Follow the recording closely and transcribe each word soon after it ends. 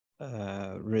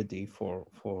ready for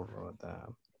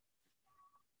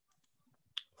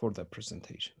the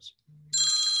presentations.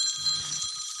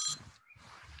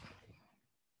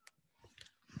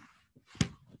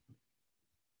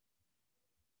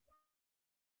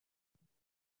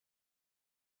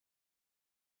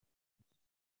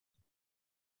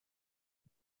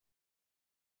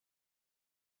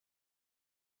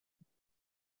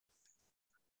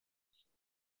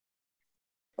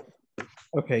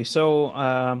 Okay, so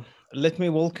let me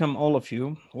welcome all of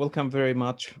you. Welcome very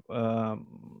much,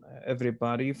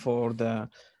 everybody, for the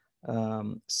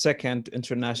second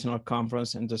International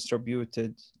Conference in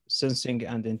Distributed Sensing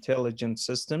and Intelligent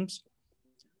Systems,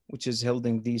 which is held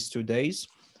in these 2 days.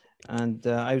 And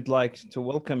I would like to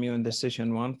welcome you in the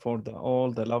session one for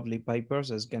all the lovely papers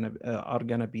are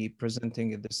gonna be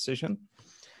presenting in this session.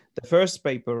 The first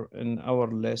paper in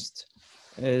our list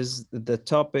is the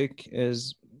topic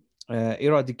is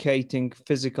eradicating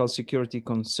physical security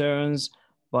concerns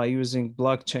by using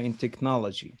blockchain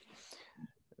technology.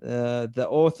 The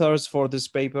authors for this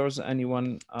papers,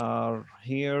 anyone are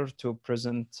here to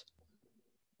present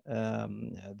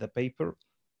the paper?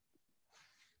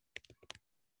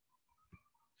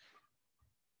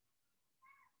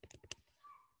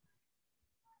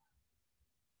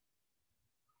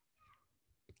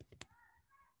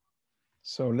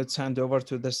 So let's hand over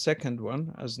to the second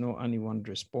one, as no anyone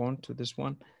respond to this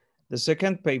one. The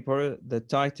second paper, the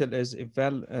title is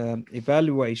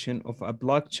Evaluation of a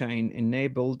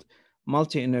Blockchain-Enabled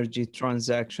Multi-Energy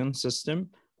Transaction System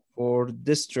for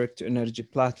District Energy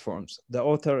Platforms. The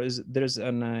author is, there's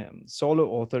a solo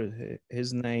author,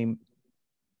 his name,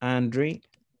 Andrew.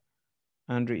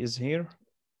 Andrew is here.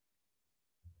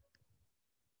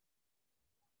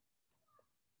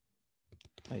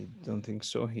 I don't think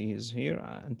so. He is here.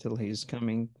 Until he is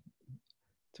coming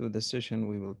to the session,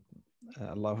 we will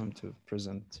allow him to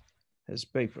present his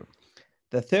paper.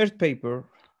 The third paper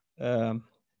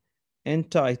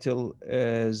entitled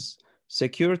is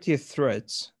Security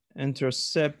Threats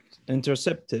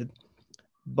Intercepted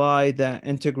by the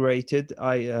Integrated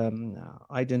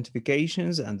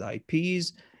Identifications and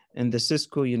IPs in the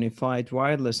Cisco Unified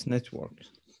Wireless Network.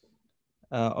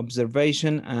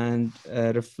 Observation and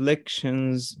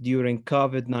reflections during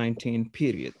COVID-19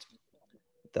 period.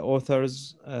 The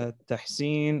authors,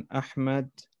 Tahsin, Ahmed,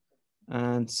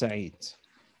 and Saeed.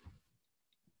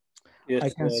 Yes, I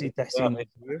can see Tahsin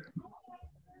here.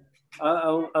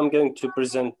 I'm going to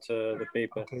present the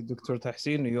paper. Okay, Dr.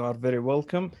 Tahsin, you are very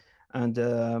welcome, and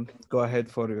go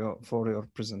ahead for your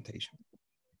presentation.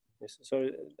 Yes,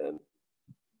 sorry.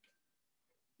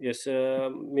 Yes,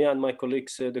 me and my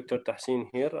colleagues, Dr. Tahsin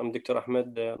here. I'm Dr.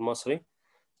 Ahmed Masri.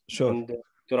 Sure. And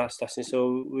Dr. Tahsin.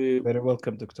 So we very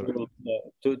welcome, Dr.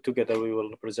 Together we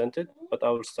will present it, but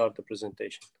I will start the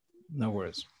presentation. No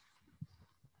worries.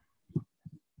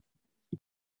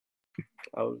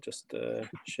 I will just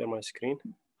share my screen.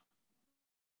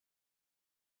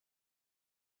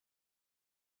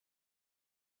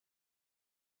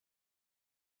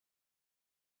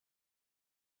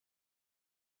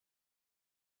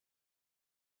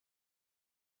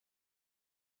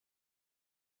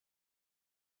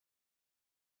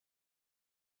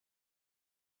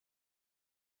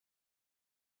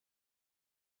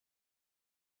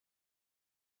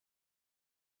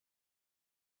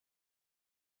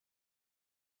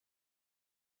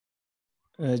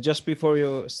 Just before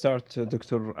you start,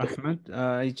 Dr.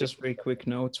 Ahmed, just very quick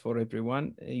notes for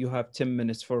everyone. You have 10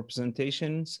 minutes for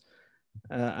presentations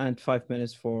and 5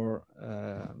 minutes for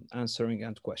answering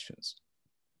and questions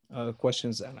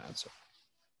and answer.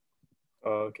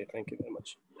 Okay, thank you very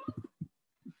much.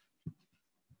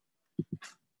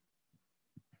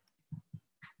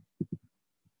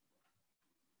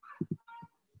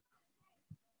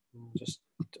 Just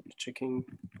checking.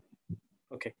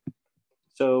 Okay.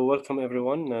 So welcome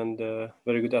everyone, and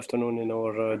very good afternoon in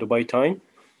our Dubai time.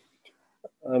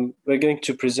 We're going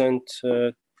to present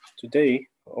today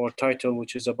our title,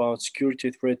 which is about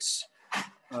security threats,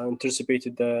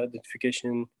 anticipated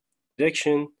identification,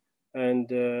 detection, and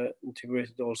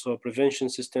integrated also prevention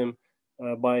system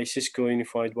by Cisco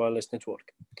Unified Wireless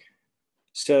Network.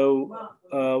 So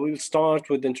we'll start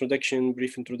with the introduction,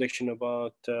 brief introduction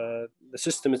about the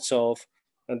system itself,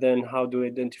 and then how do we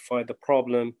identify the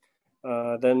problem.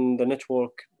 Then the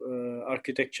network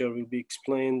architecture will be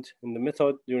explained in the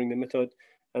method, during the method,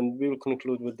 and we will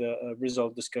conclude with the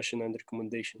result discussion and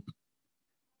recommendation.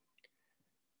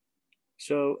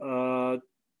 So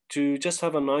to just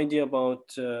have an idea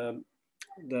about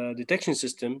the detection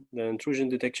system, the intrusion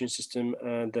detection system,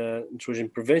 and the intrusion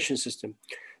prevention system.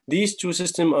 These two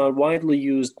systems are widely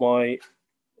used by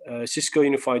Cisco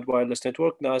Unified Wireless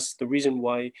Network. That's the reason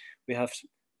why we have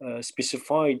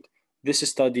specified this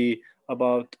study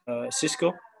about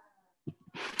Cisco,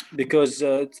 because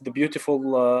the beautiful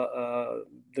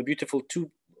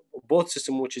two both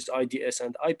system, which is IDS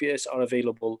and IPS, are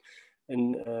available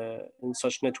in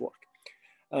such network.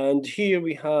 And here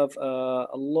we have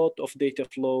a lot of data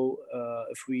flow.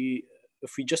 If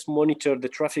we just monitor the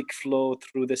traffic flow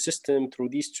through the system, through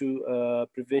these two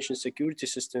prevention security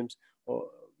systems, or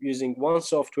using one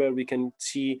software, we can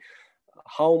see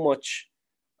how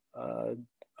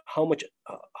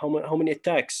many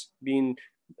attacks being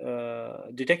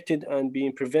detected and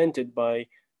being prevented by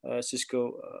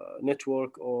Cisco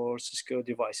network or Cisco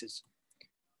devices.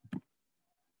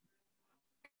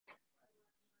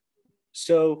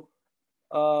 So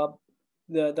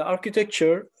the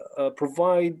architecture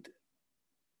provide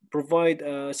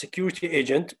a security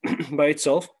agent by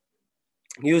itself,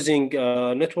 using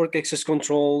network access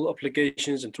control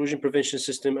applications, intrusion prevention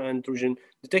system, and intrusion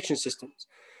detection systems.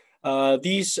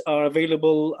 These are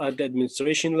available at the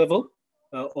administration level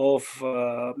of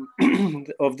the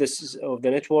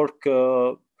network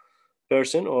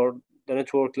person, or the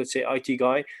network, let's say IT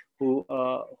guy, who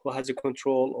has a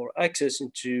control or access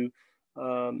into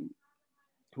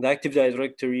the Active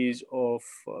Directories of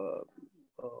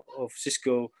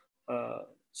Cisco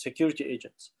security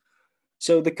agents.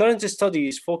 So the current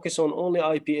studies focus on only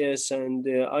IPS and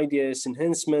IDS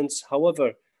enhancements.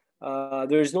 However,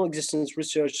 there is no existence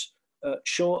research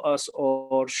show us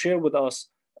or share with us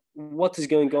what is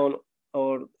going on,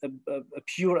 or a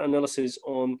pure analysis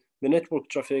on the network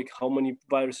traffic, how many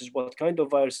viruses, what kind of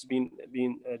viruses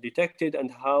being detected,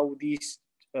 and how these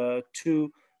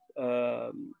two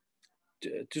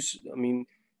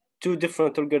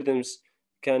different algorithms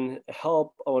can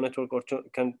help our network, or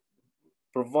can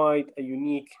provide a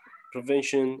unique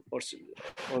prevention or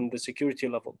on the security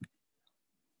level.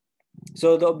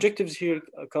 So the objectives here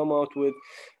come out with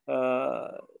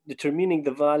determining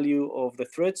the value of the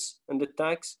threats and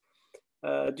attacks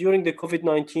during the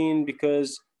COVID-19,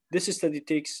 because this study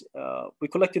takes, we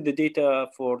collected the data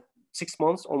for 6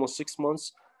 months, almost 6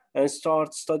 months, and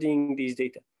start studying these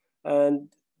data. And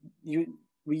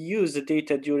we use the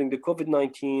data during the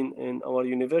COVID-19 in our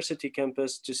university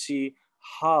campus to see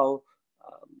how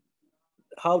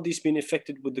this been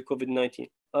affected with the COVID-19.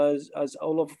 As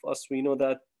all of us, we know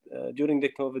that during the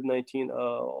COVID-19,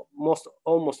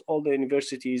 almost all the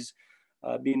universities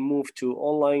being moved to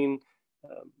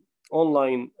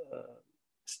online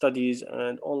studies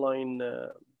and online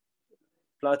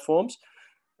platforms.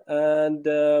 And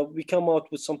we come out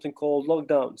with something called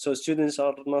lockdown. So students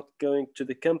are not going to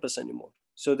the campus anymore.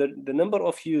 So the number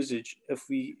of usage, if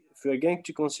we are going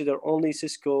to consider only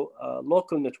Cisco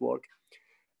local network,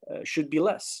 should be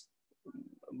less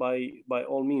by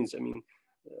all means. I mean,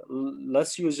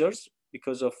 less users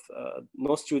because of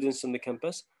no students on the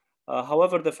campus.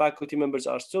 However, the faculty members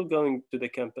are still going to the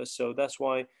campus, so that's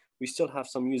why we still have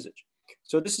some usage.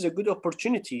 So this is a good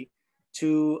opportunity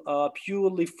to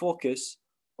purely focus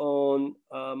on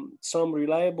some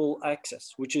reliable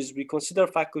access, which is, we consider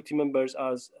faculty members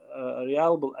as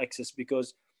reliable access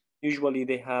because usually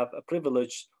they have a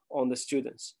privilege on the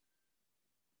students.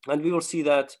 And we will see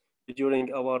that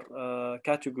during our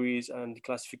categories and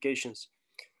classifications.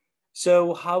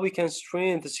 So how we can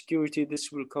strengthen the security,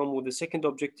 this will come with the second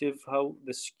objective, how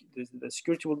the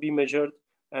security will be measured,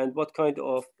 and what kind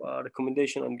of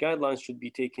recommendation and guidelines should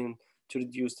be taken to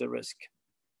reduce the risk.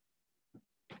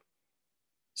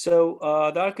 So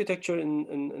the architecture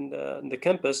in the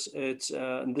campus, it's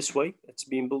in this way. It's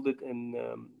being built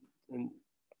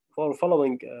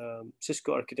following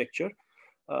Cisco architecture.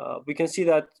 We can see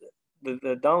that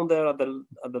the down there at the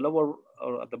lower,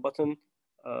 or at the bottom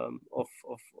of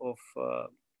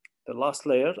the last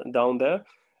layer down there,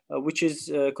 which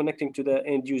is connecting to the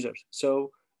end user.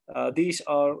 So these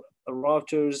are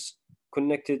routers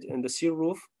connected in the C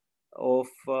roof of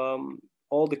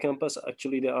all the campus.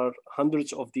 Actually, there are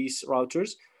hundreds of these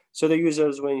routers. So the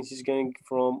users, when he's going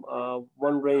from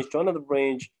one range to another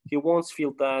range, he won't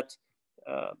feel that,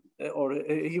 or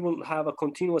he will have a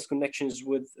continuous connections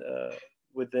with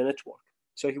the network.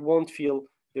 So he won't feel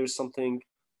there's something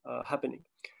happening.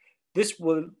 This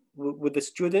will, with the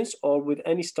students or with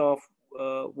any staff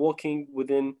working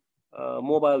within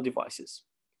mobile devices.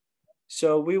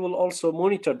 So we will also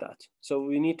monitor that. So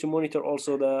we need to monitor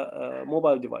also the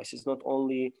mobile devices, not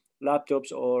only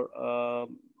laptops or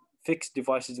fixed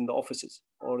devices in the offices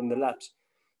or in the labs.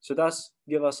 So that's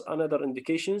give us another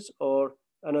indications or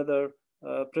another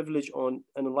privilege on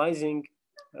analyzing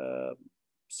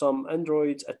some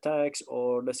Android attacks,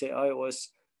 or let's say iOS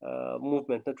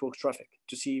movement, network traffic,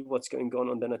 to see what's going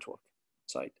on the network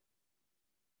side.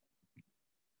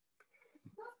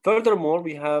 Furthermore,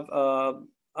 we have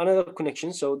another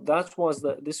connection. So this was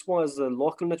the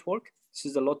local network. This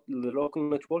is the local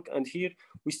network, and here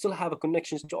we still have a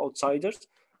connections to outsiders.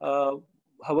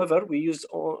 However, we use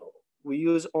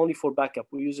only for backup.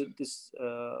 We use this.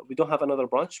 We don't have another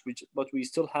branch, but we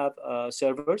still have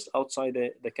servers outside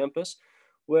the campus,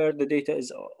 where the data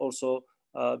is also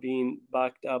being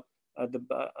backed up at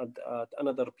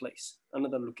another place,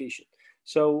 another location.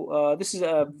 So this is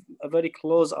a very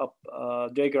close-up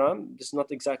diagram. This is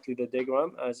not exactly the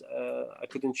diagram, as I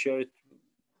couldn't share it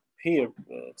here,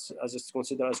 as it's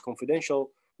considered as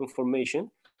confidential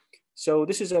information. So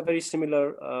this is a very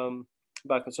similar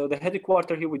background. So the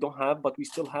headquarters here we don't have, but we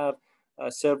still have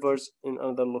servers in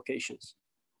other locations.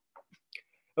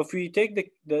 If we take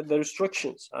the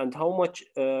restrictions and how much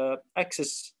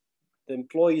access the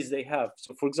employees they have.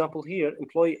 So for example, here,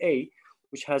 employee A,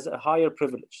 which has a higher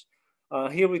privilege.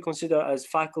 Here we consider as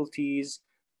faculties,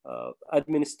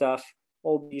 admin staff,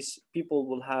 all these people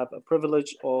will have a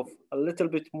privilege of a little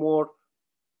bit more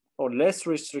or less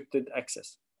restricted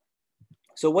access.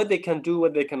 So what they can do,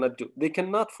 what they cannot do. They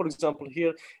cannot, for example,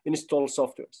 here install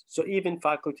softwares. So even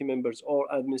faculty members or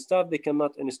admin staff, they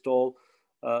cannot install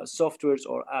softwares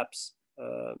or apps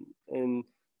in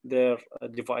their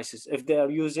devices if they are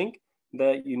using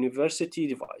the university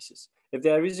devices. If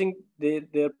they are using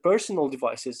their personal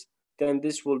devices, then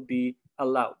this will be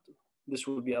allowed. This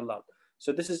will be allowed.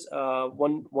 So this is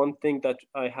one thing that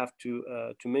I have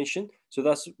to mention. So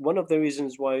that's one of the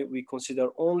reasons why we consider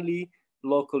only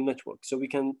local network. So we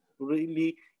can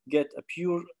really get a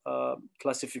pure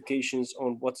classifications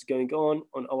on what's going on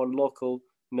our local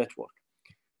network.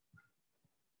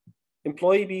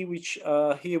 Employee B, which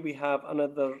here we have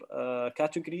another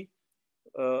category,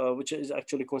 which is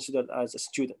actually considered as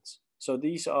students. So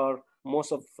these are,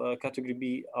 most of category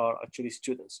B are actually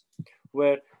students,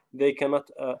 where they cannot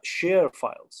share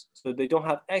files. So they don't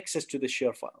have access to the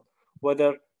share file.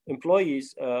 Whether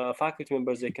employees, faculty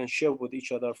members, they can share with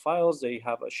each other files. They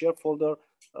have a share folder,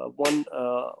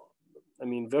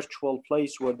 virtual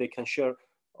place where they can share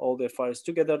all their files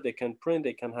together. They can print,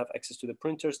 they can have access to the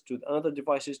printers, to other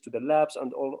devices, to the labs,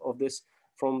 and all of this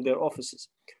from their offices.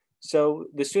 So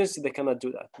the students, they cannot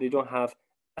do that. They don't have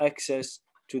access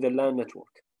to the LAN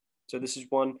network. So this is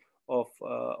one of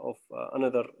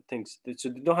another things. So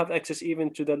they don't have access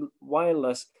even to the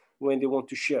wireless when they want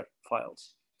to share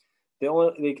files. They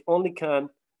only can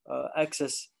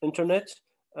access internet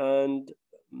and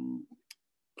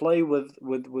play with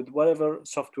whatever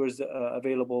software is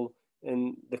available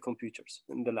in the computers,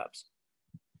 in the labs.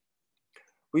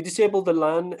 We disable the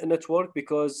LAN network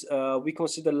because we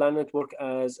consider LAN network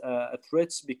as a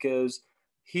threat, because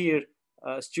here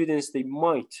students, they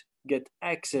might get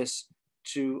access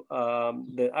to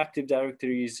the Active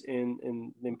Directories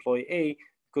in the employee A,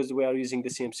 because we are using the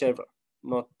same server,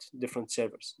 not different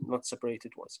servers, not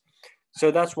separated ones.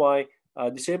 So that's why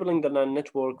disabling the LAN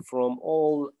network from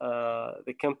all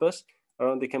the campus,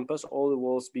 around the campus, all the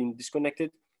walls being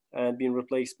disconnected and being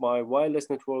replaced by wireless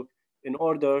network in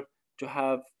order to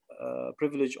have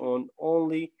privilege on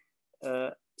only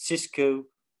Cisco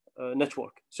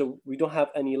network. So we don't have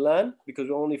any LAN because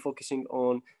we're only focusing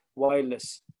on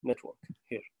wireless network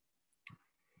here.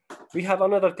 We have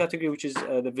another category, which is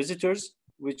the visitors,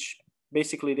 which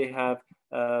basically they have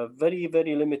very,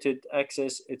 very limited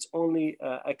access. It's only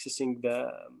accessing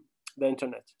the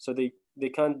internet. So they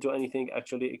can't do anything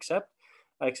actually except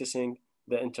accessing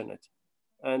the internet.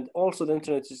 And also the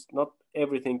internet is not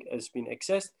everything has been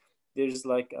accessed. There's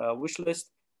like a wish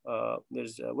list,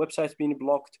 there's websites being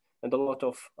blocked, and a lot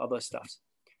of other stuff.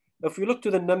 If we look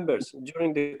to the numbers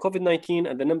during the COVID-19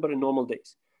 and the number in normal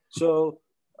days. So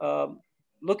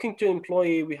looking to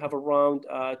employee, we have around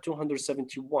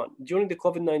 271. During the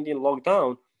COVID-19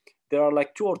 lockdown, there are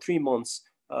like 2 or 3 months,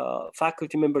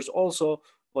 faculty members also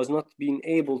was not being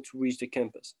able to reach the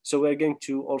campus. So we're going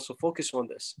to also focus on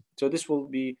this. So this will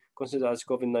be considered as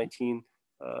COVID-19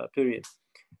 period.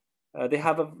 They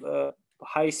have a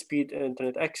high-speed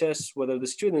internet access. Whether the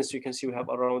students, you can see we have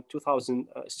around 2,000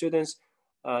 students.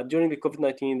 During the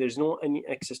COVID-19, there's no any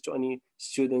access to any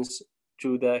students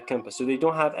to the campus. So they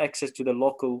don't have access to the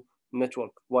local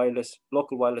network,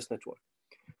 local wireless network.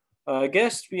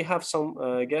 Guests, we have some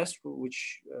guests,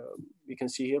 which we can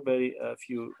see here, very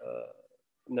few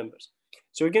numbers.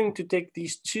 So we're going to take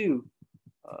these two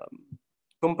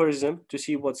comparison to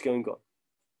see what's going on.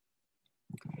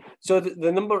 So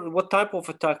the number, what type of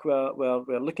attack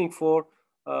we're looking for?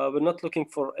 We're not looking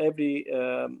for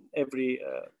every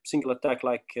single attack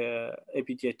like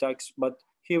APT attacks, but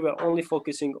Here we're only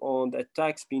focusing on the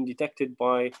attacks being detected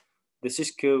by the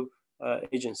Cisco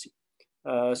agency.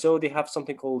 So they have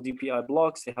something called DPI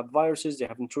blocks, they have viruses, they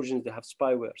have intruders, they have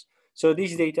spywares. So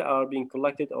these data are being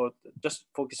collected, or just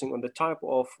focusing on the type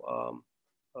of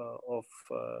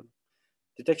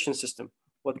detection system,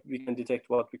 what we can detect,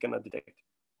 what we cannot detect.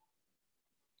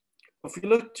 If we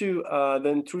look to the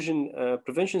intrusion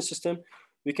prevention system,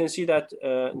 we can see that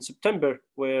in September,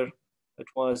 where it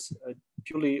was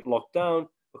purely locked down,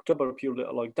 October purely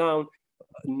locked down,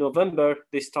 November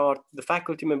the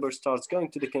faculty member starts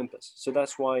going to the campus. So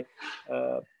that's why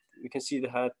we can see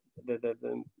the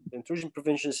intrusion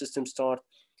prevention system start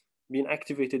being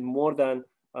activated more than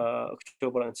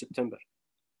October and September.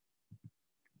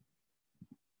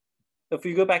 If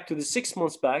we go back to the 6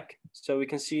 months back, so we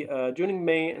can see during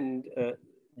May and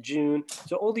June,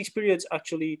 so all these periods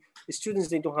actually, the students,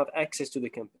 they don't have access to the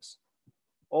campus.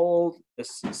 All the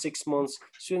 6 months,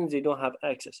 students, they don't have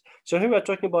access. So here we're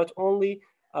talking about only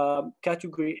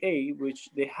category A, which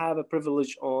they have a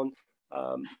privilege on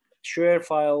share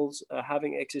files,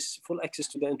 having access, full access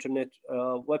to the internet,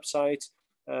 websites,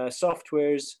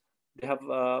 softwares. They have,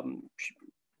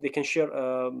 they can share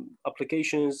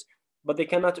applications, but they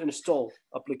cannot install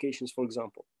applications, for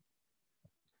example.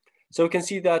 So we can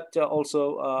see that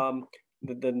also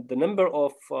the number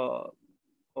of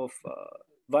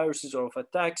viruses or of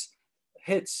attacks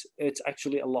hits, it's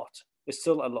actually a lot. It's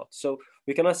still a lot. So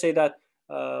we cannot say that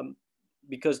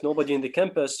because nobody in the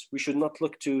campus, we should not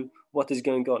look to what is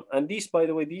going on. And these, by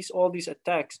the way, all these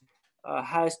attacks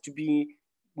has to be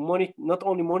not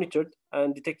only monitored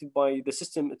and detected by the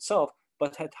system itself,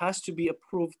 but it has to be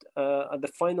approved at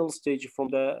the final stage from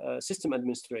the system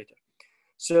administrator.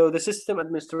 So the system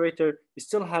administrator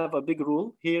still have a big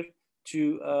role here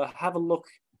to have a look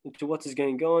into what is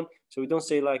going on. So we don't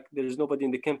say like there is nobody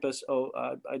in the campus. Oh,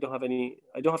 I don't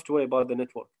have to worry about the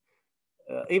network.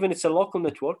 Even it's a local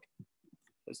network,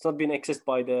 it's not being accessed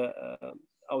by the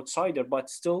outsider, but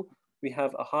still we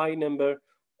have a high number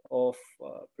of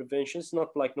preventions, not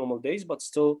like normal days, but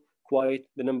still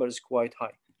the number is quite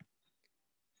high.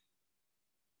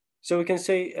 So we can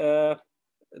say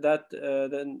that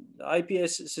the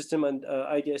IPS system and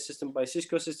IDS system by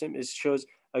Cisco system shows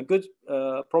a good,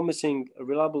 promising,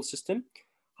 reliable system.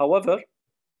 However,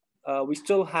 we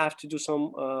still have to do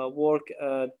some work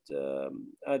at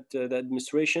the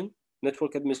administration,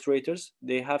 network administrators.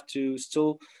 They have to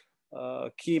still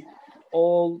keep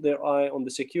all their eye on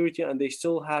the security, and they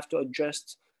still have to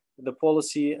adjust the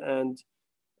policy and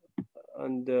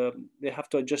they have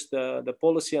to adjust the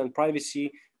policy and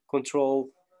privacy control,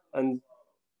 and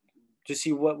to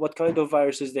see what kind of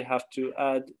viruses they have to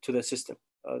add to the system,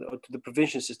 or to the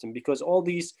prevention system, because all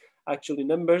these actually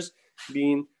numbers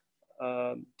being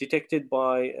detected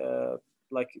by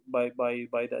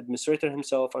the administrator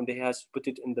himself, and he has put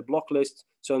it in the block list.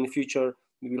 So in the future,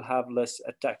 we will have less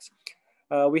attacks.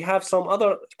 We have some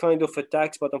other kind of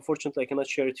attacks, but unfortunately I cannot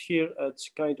share it here. It's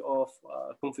kind of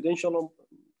confidential.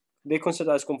 They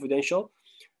consider as confidential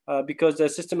because the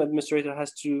system administrator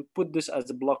has to put this as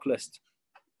a block list,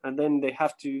 and then they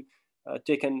have to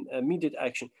take an immediate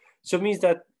action. So it means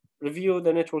that review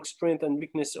the network strength and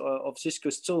weakness of Cisco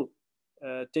is still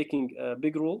taking a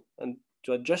big role, and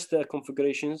to adjust the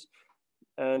configurations,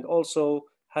 and also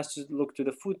has to look to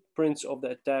the footprints of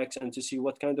the attacks and to see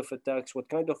what kind of attacks, what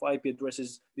kind of IP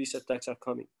addresses these attacks are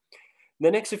coming.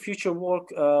 The next future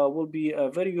work will be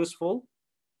very useful.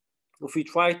 If we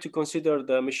try to consider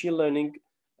the machine learning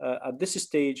at this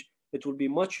stage, it will be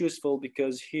much useful,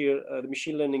 because here the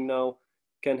machine learning now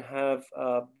can have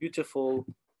beautiful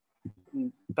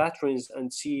patterns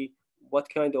and see what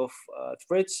kind of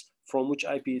threats from which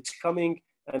IP it's coming,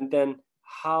 and then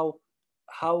how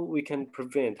we can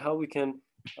prevent, how we can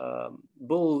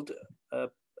build a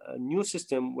new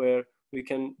system where we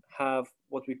can have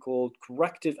what we call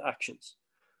corrective actions.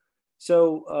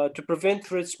 So to prevent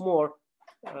threats more,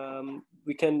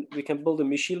 we can build a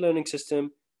machine learning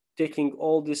system taking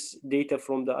all this data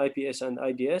from the IPS and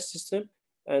IDS system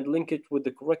and link it with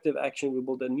the corrective action. We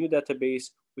build a new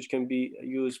database which can be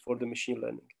used for the machine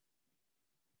learning.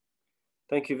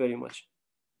 Thank you very much.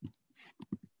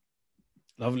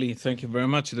 Lovely. Thank you very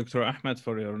much, Dr. Ahmed,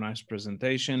 for your nice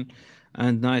presentation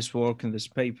and nice work in this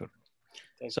paper.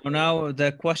 So now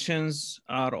the questions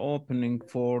are opening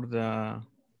for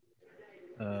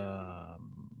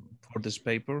this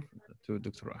paper to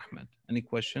Dr. Ahmed. Any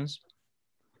questions?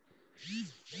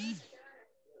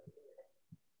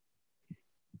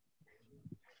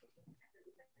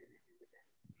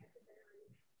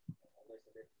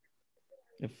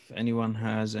 If anyone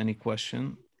has any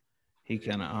question, he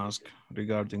can ask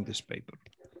regarding this paper.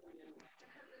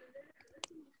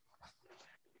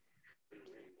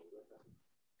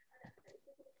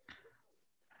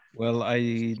 Well,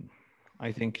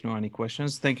 I think no any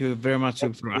questions. Thank you very much,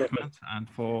 Dr. Ahmed, and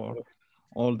for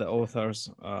all the authors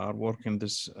are working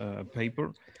this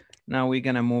paper. Now we're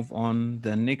gonna move on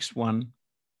the next one.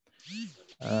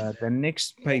 The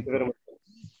next paper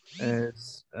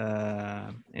is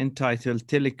entitled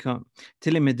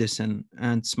Telemedicine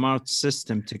and Smart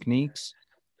System Techniques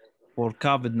for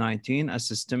COVID-19, a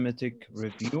Systematic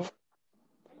Review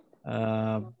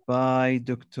by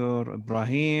Dr.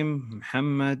 Ibrahim,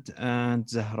 Muhammad, and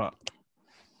Zahra.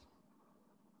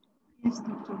 Yes,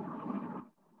 Doctor.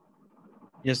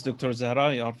 Yes, Dr.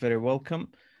 Zahra, you are very welcome,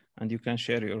 and you can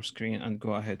share your screen and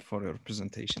go ahead for your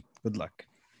presentation. Good luck.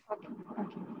 Okay.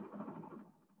 Okay.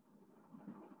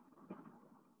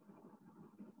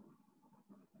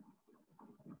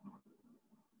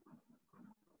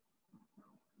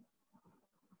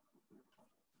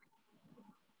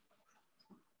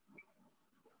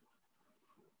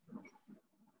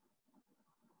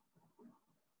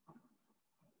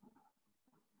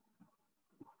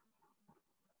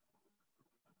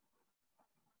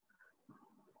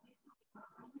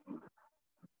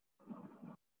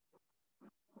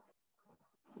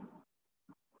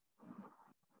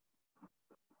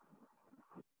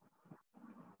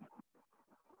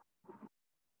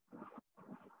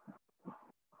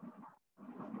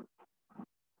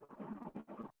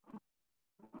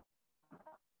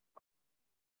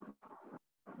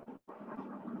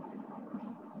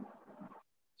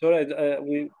 Sorry,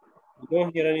 we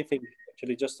don't hear anything.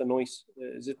 Actually, just a noise.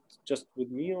 Is it just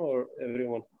with me or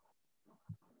everyone?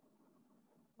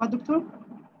 What, Doctor?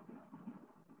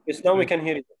 Yes, now we can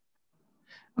hear you.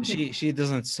 Okay. She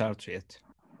doesn't start yet.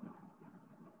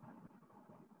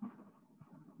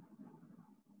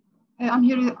 I'm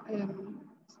here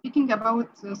speaking about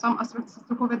some aspects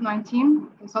to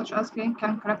COVID-19, such as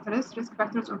clinical characteristics, risk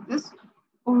factors of this,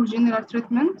 or general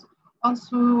treatment.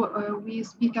 Also, we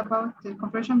speak about the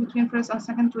comparison between first and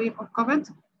second wave of COVID,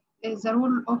 the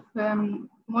role of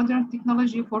modern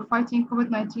technology for fighting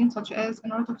COVID-19, such as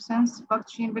Internet of Things,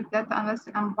 blockchain, big data analysis,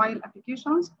 and mobile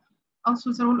applications.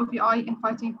 Also, the role of AI in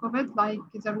fighting COVID, like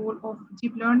the role of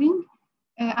deep learning,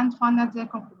 and finally, the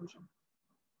conclusion.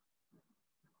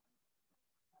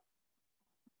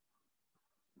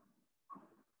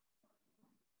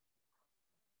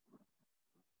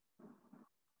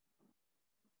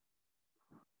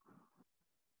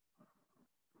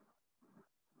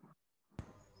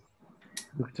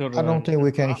 Dr. I don't think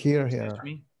we can hear here.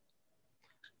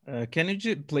 Can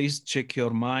you please check your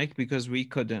mic, because we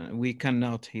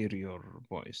cannot hear your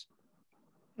voice.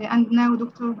 And now,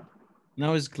 Doctor.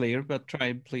 Now it's clear, but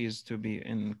try please to be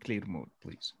in clear mode,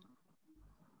 please.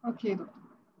 Okay, Doctor.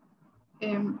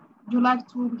 Would you like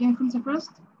to begin from the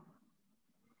first?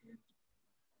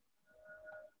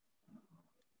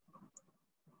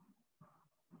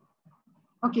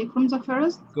 Okay, from the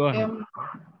first. Go ahead.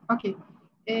 Okay.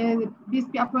 Peace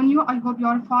be upon you. I hope you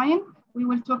are fine. We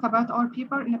will talk about our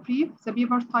paper in a brief. The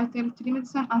paper titled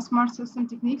Telemedicine and Smart System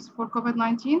Techniques for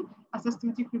COVID-19, a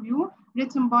Systematic Review,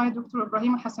 written by Dr.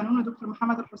 Ibrahim Hasanoun, Dr.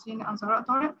 Muhammad Al-Husseini, and Zahra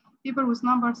Tariq. Paper with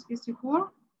number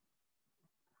 64.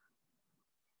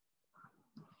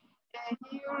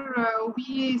 Here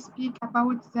we speak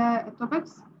about the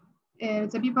topics.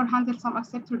 The paper handles some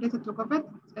aspects related to COVID.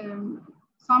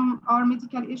 Some are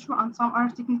medical issue and some are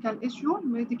technical issue.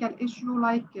 Medical issue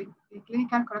like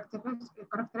clinical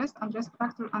characteristics and risk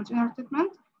factor and general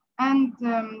treatment. And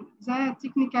the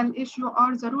technical issue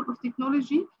are the role of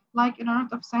technology like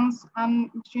Internet of Things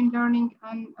and machine learning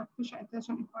and artificial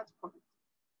intelligence in fighting COVID.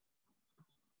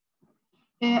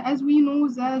 As we know,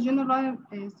 the general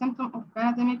symptom of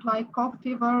pandemic like cough,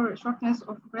 fever, shortness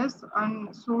of breath,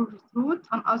 and sore throat,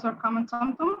 and other common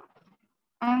symptoms.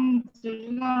 And the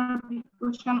general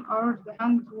precaution are the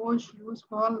hand wash, use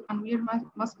fall, and wear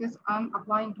masks and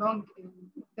applying long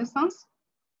distance.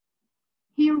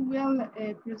 Here we'll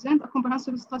present a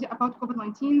comprehensive study about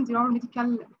COVID-19. There are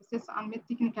medical facets and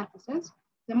technical facets.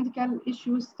 The medical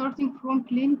issues starting from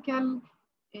clinical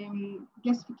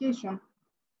classification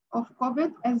of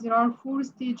COVID, as there are 4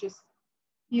 stages.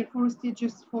 Here, 4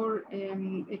 stages for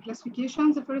a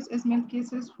classification. The first is mild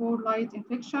cases for light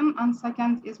infection, and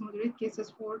second is moderate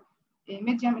cases for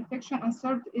medium infection, and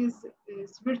third is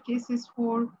severe cases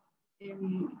for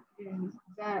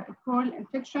the cold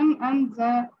infection, and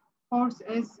the fourth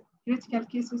is critical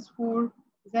cases for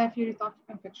the very tough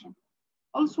infection.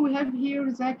 Also, we have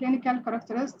here the clinical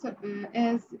characteristics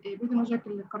as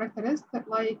epidemiological characteristics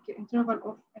like interval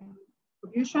of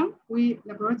distribution,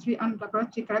 laboratory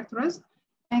characteristics,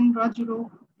 and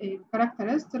radiolo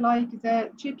characteristics like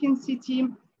the checking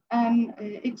CT and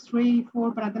X-ray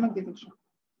for pandemic detection.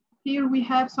 Here we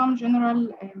have some general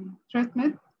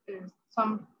treatment,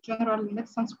 some general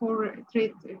medicines for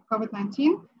treat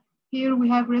COVID-19. Here we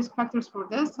have risk factors for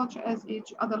this, such as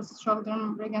age, adults,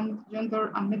 children, pregnant,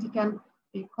 gender, and medical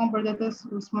comorbidities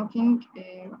with smoking,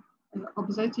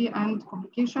 obesity, and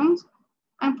complications.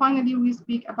 And finally, we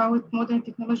speak about modern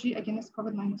technology against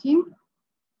COVID-19,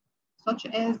 such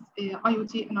as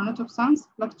IoT, Internet of Things,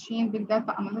 blockchain, big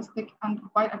data, analytic, and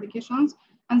mobile applications,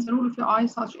 and the role of AI,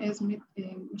 such as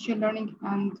machine learning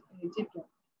and deep learning.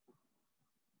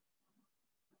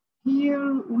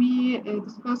 Here we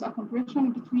discuss a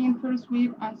comparison between first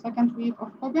wave and second wave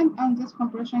of COVID, and this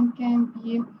comparison can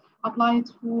be applied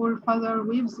for further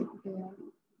waves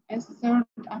as third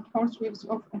and fourth waves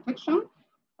of infection.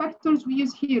 Factors we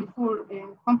use here for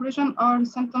comparison are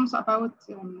symptoms about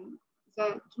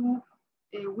the two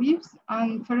waves,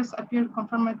 and first appear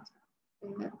confirmed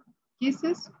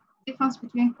cases, difference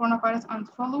between coronavirus and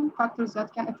follow, factors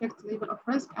that can affect level of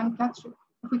risk and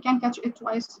if we can catch it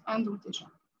twice, and mutation.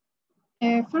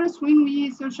 First, when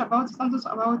we search about symptoms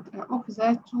of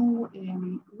the two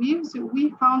waves,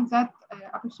 we found that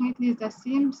approximately the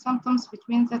same symptoms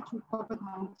between the two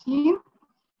COVID-19.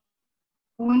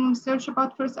 When we search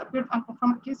about first appeared and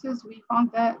confirmed cases, we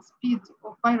found the speed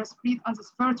of virus spread and the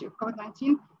severity of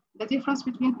COVID-19. The difference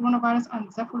between coronavirus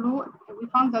and the flu, we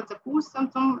found that the both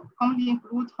symptoms commonly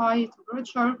include high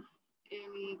temperature,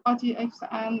 body aches,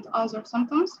 and other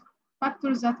symptoms.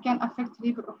 Factors that can affect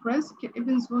level of risk,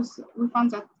 even those we found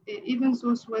that even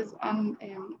those with an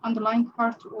underlying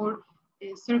heart or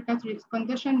circulatory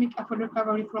condition make a full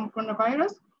recovery from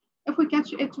coronavirus. If we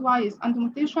catch it twice and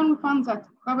mutation, we found that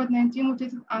COVID-19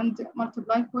 mutated and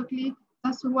multiplied quickly.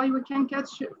 That's why we can catch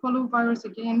follow virus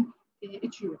again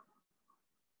each year.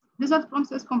 Result from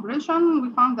this comparison,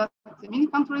 we found that many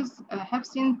countries have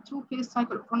seen two-phase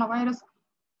cycle of coronavirus,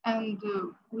 and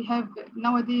we have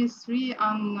nowadays 3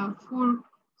 and 4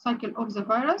 cycle of the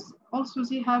virus. Also,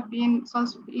 they have been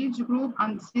source of age group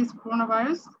and disease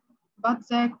coronavirus, but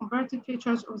the comparative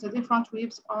features of the different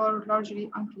waves are largely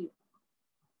unclear.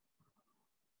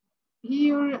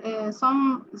 Here,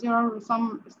 there are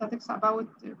some statistics about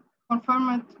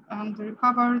confirmed and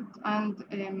recovered,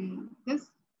 and this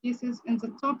cases in the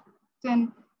top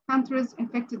 10 countries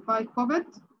infected by COVID.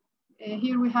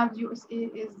 Here we have USA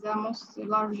is the most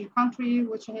large country,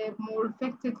 which have more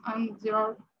affected, and these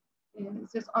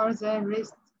are the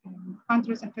rest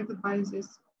countries affected by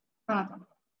this Canada.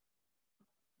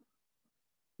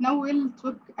 Now we'll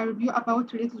talk a review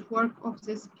about related work of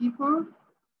this paper.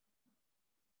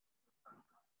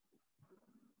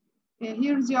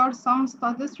 Here there are some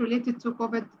studies related to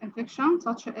COVID infection,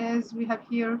 such as we have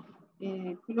here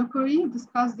colloquially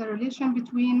discuss the relation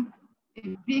between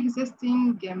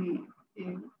pre-existing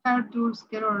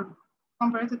cardiovascular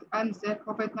comparative and the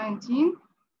COVID-19.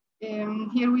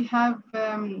 Here we have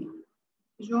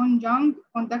John Young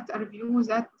conduct a review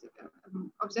that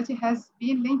obesity has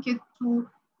been linked to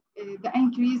the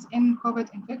increase in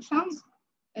COVID infections.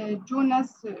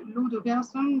 Jonas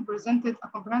Ludovicsson presented a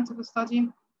comprehensive study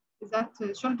that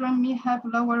children may have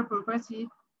lower probability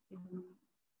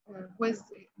with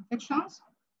infections.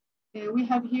 We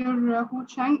have here Hu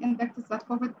Chang indicates that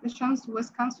COVID patients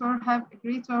with cancer have a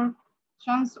greater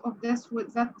chance of death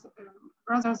with that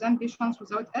rather than patients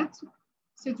without it.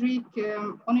 Cedric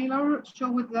O'Neill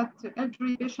showed that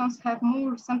elderly patients have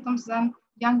more symptoms than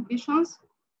young patients.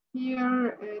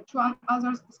 Here, Chu and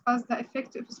others discuss the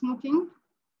effect of smoking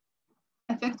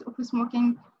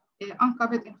on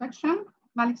COVID infection.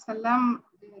 Malik Salam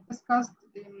discussed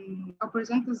or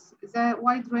presented the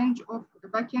wide range of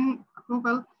vaccine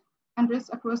approval and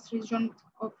risk across regions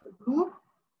of blue.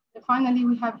 Finally,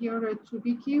 we have here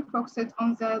Tubiki focused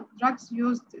on the drugs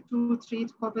used to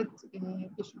treat COVID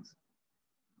patients.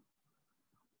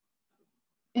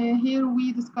 Here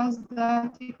we discuss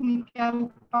the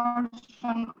technical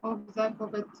version of the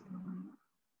COVID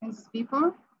in this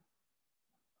paper.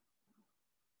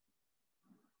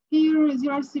 Here,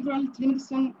 there are several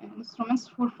telemedicine instruments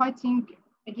for fighting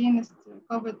against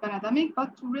COVID pandemic,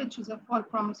 but to reach the full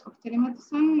promise of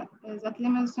telemedicine, the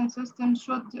telemedicine system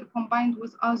should combine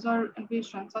with other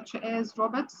innovations such as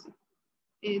robots,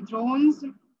 drones,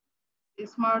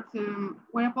 smart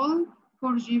wearable,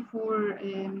 4G for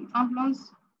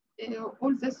ambulance,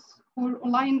 all this for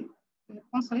online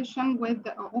consultation with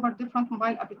over different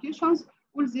mobile applications,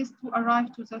 all this to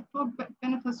arrive to the top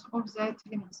benefits of the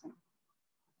telemedicine.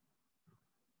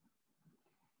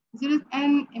 There is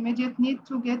an immediate need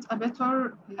to get a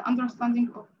better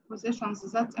understanding of physicians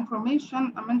that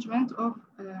information management of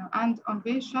and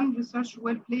innovation research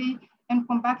will play in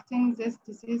combating this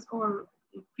disease or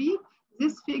pre.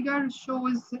 This figure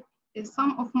shows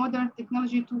some of modern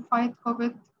technology to fight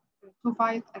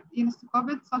against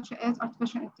COVID, such as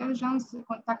artificial intelligence,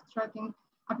 contact tracking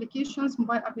applications,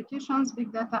 mobile applications,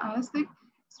 big data analytics,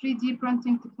 3D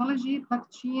printing technology,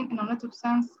 blockchain, Internet of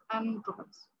Things, and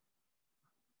robots.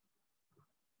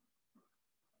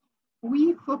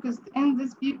 We focused in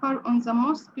this paper on the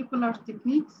most popular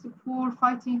techniques for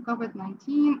fighting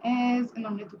COVID-19 as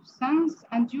Internet of Things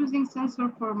and using sensor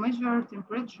for measure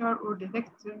temperature or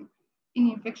detect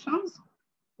any infections.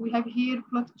 We have here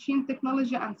blockchain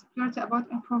technology and security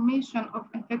about information of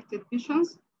infected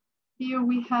patients. Here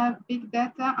we have big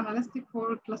data analytics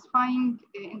for classifying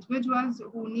individuals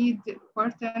who need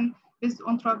quarantine based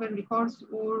on travel records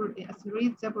or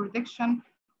accelerate the production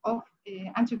of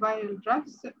antiviral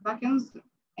drugs, vaccines,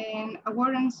 and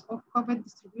awareness of COVID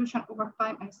distribution over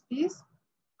time and space.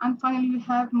 And finally, we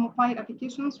have mobile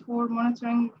applications for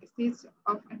monitoring states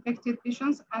of infected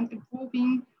patients and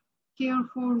improving care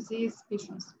for these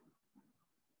patients.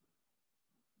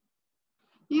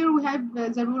 Here we have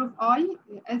the role of AI,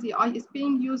 as AI is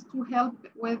being used to help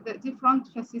with different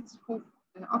facets of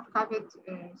COVID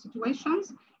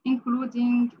situations,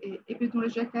 including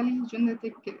epidemiological,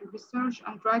 genetic research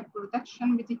and drug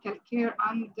production, medical care,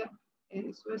 and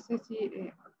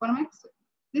society economics.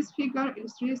 This figure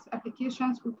illustrates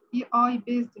applications of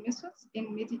AI-based methods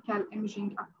in medical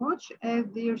imaging approach, as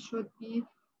there should be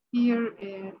here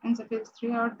in the first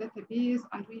layer database,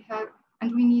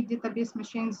 and we need database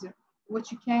machines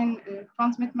which can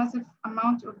transmit massive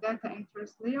amount of data in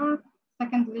first layer.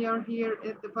 Second layer here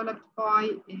is developed by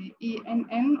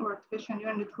ENN, or Artificial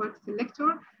Neural Network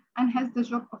Selector, and has the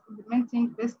job of implementing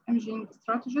best imaging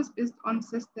strategies based on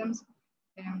systems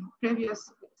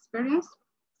previous experience.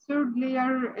 Third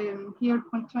layer here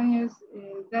continues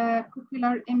the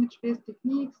popular image-based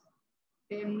techniques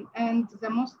and the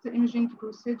most imaging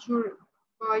procedure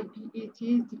by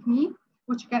PET technique,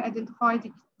 which can identify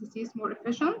the disease more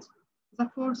efficient. The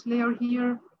fourth layer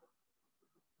here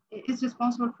is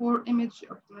responsible for image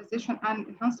optimization and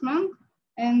enhancement.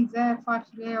 And the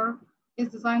fifth layer is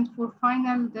designed for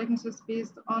final diagnosis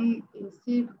based on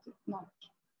saved knowledge.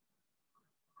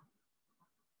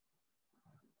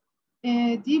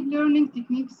 Deep learning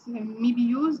techniques may be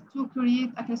used to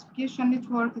create a classification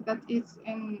network that is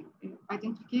in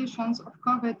identifications of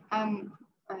COVID and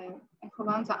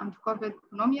influenza and COVID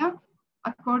pneumonia.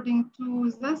 According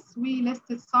to this, we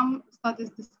listed some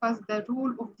studies discuss the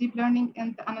role of deep learning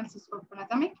in the analysis of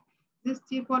pandemic. This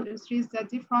table illustrates the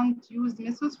different used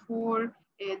methods for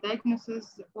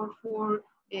diagnosis or for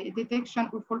detection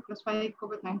or for classifying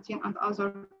COVID-19 and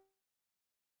other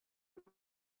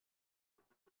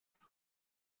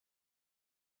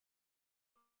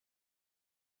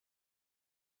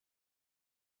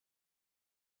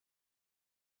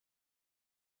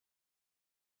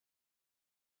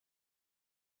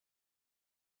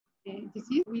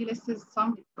disease. We listed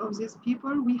some of these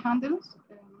people we handled,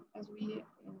 as we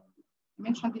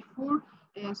mentioned before,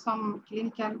 some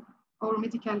clinical or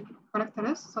medical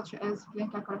characteristics, such as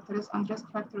clinical characteristics and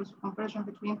risk factors of comparison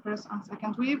between first and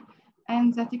second wave.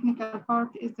 And the technical part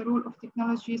is the role of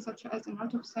technology, such as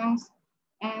Internet of Things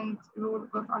and role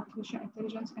of artificial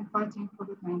intelligence in fighting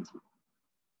COVID-19.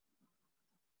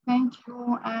 Thank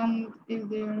you, and if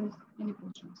there's any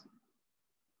questions.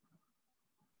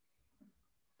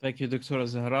 Thank you, Dr.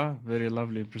 Zahra. Very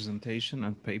lovely presentation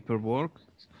and paperwork.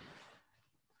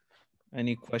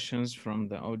 Any questions from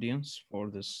the audience for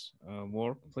this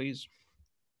work, please?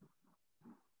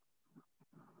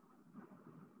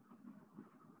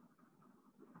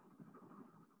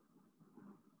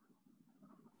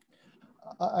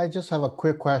 I just have a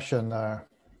quick question,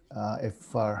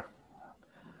 if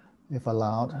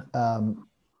allowed.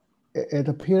 It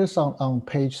appears on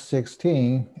page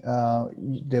 16,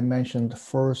 they mentioned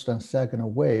first and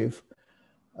second wave.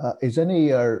 Is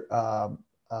any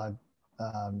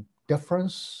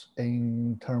difference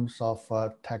in terms of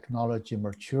technology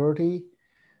maturity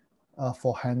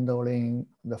for handling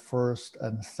the first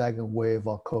and second wave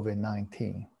of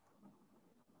COVID-19?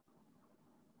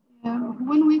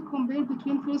 When we compare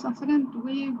between first and second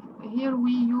wave, here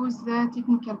we use the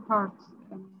technical part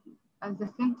as the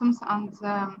symptoms and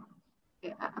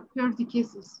appeared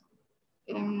cases.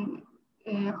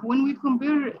 When we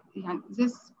compare,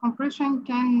 this comparison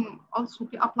can also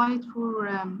be applied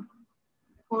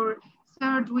for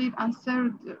third wave and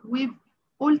third wave.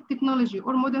 All technology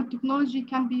or modern technology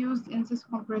can be used in this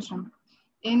comparison.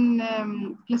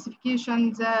 In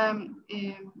classification, the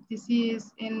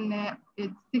disease, in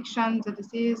detection, the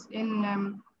disease,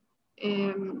 in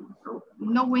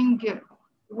knowing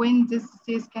when this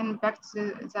disease can impact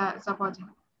the body.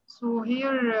 So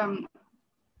here,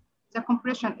 the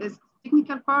compression is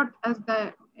technical part, as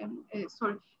the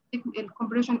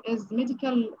compression is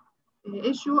medical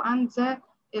issue, and the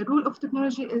rule of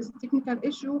technology is technical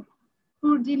issue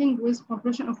for dealing with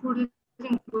compression or for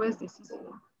dealing with this.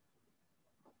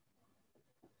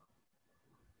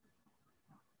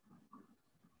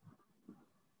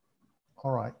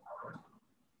 All right.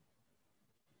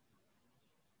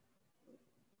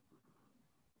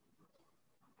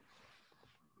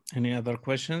 Any other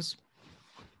questions?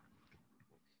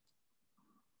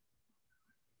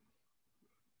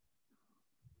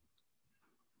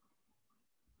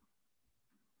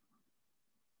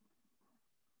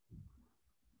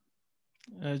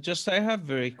 Just I have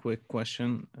very quick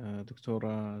question, Dr.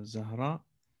 Zahra.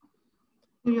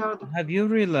 Have you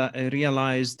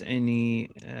realized any,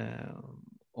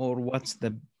 or what's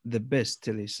the best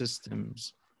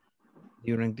telesystems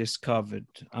during this COVID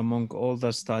among all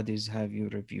the studies have you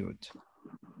reviewed?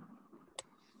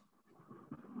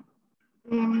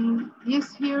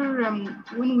 Yes, here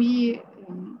when we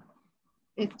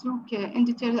took in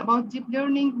detail about deep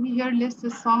learning, we here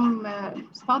listed some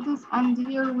studies, and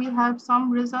here we have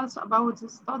some results about the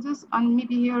studies, and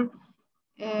maybe here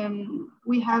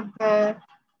we have the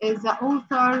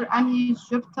author Annie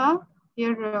Jupta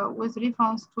here with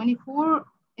reference 24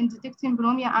 in detecting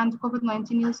pneumonia and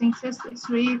COVID-19 using chest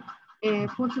X-ray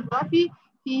photography.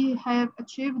 He have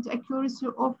achieved accuracy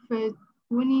of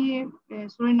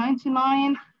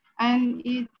 99 and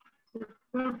 8%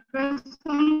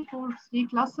 for 3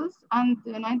 classes, and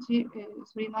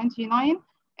 99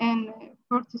 and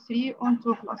 43 on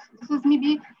 2 classes. This is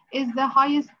maybe is the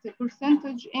highest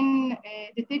percentage in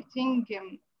detecting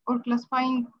or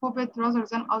classifying COVID rather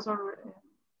than other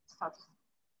studies.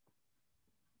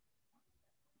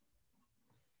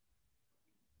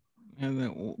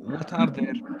 And what are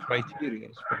their criteria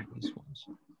for these ones?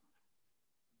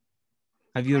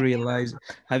 Have you realized,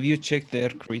 have you checked their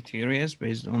criteria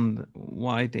based on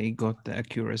why they got the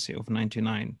accuracy of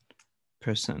 99%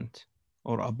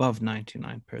 or above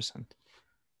 99%?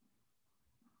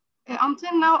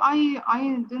 Until now, I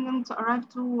didn't arrive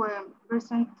to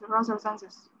percent rather than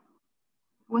this.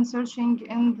 When searching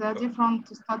in the different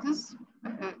studies,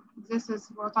 this is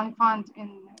what I find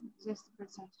in this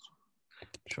percentage.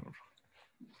 Sure.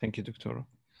 Thank you, Doctor.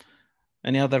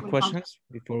 Any other questions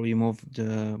before we move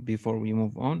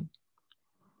on?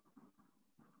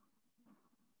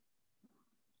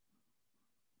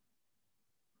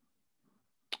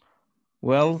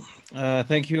 Well,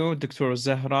 thank you, Dr.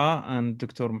 Zahra and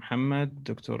Dr. Muhammad,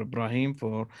 Dr. Ibrahim,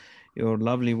 for your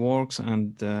lovely works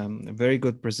and very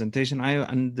good presentation.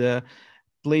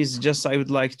 Please, just I would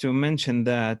like to mention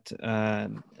that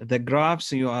the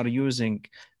graphs you are using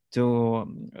to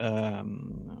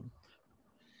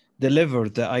deliver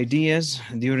the ideas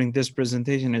during this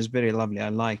presentation is very lovely. I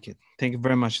like it. Thank you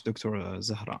very much, Dr.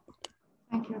 Zahra.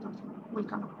 Thank you, Doctor.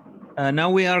 Welcome. Now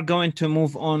we are going to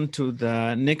move on to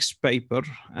the next paper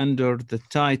under the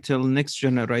title Next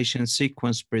Generation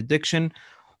Sequence Prediction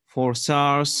for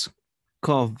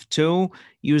SARS-CoV-2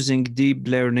 using Deep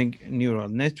Learning Neural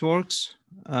Networks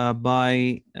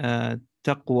by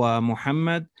Taqwa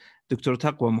Muhammad, Dr.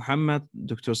 Taqwa Muhammad,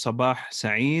 Dr. Sabah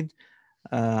Saeed,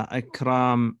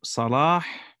 Ikram Salah,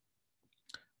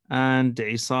 and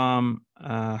Isam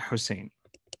Hussein.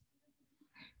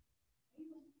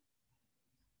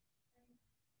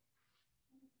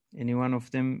 Any one of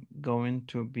them going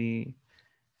to be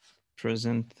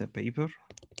present the paper?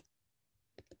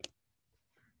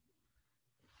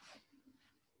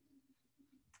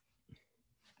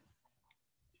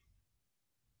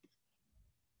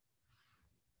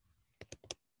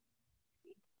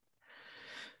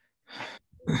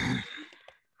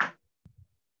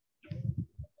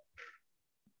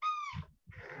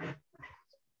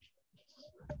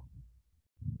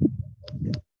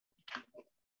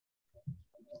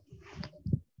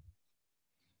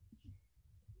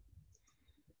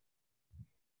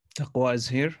 Taqwa is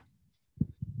here.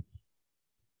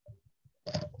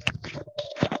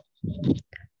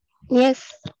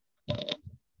 Yes.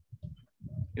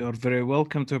 You're very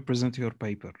welcome to present your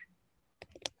paper.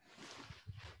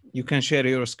 You can share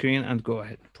your screen and go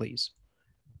ahead, please.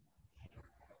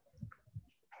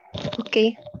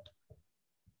 Okay.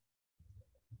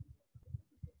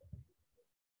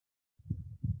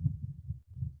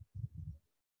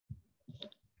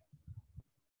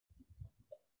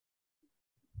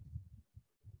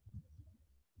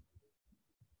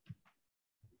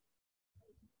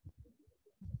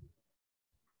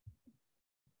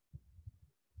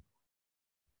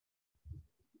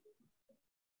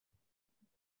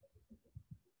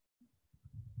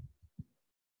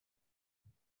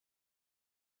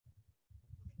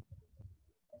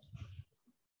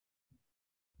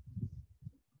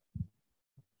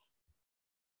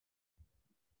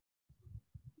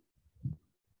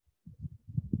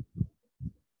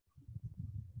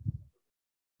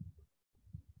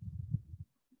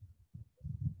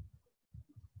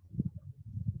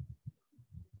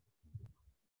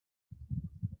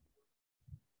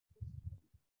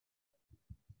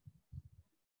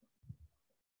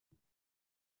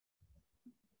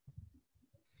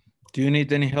 Do you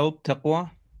need any help,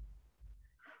 Taqwa?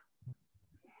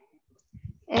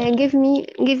 Give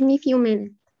me few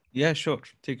minutes. Yeah, sure.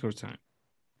 Take your time.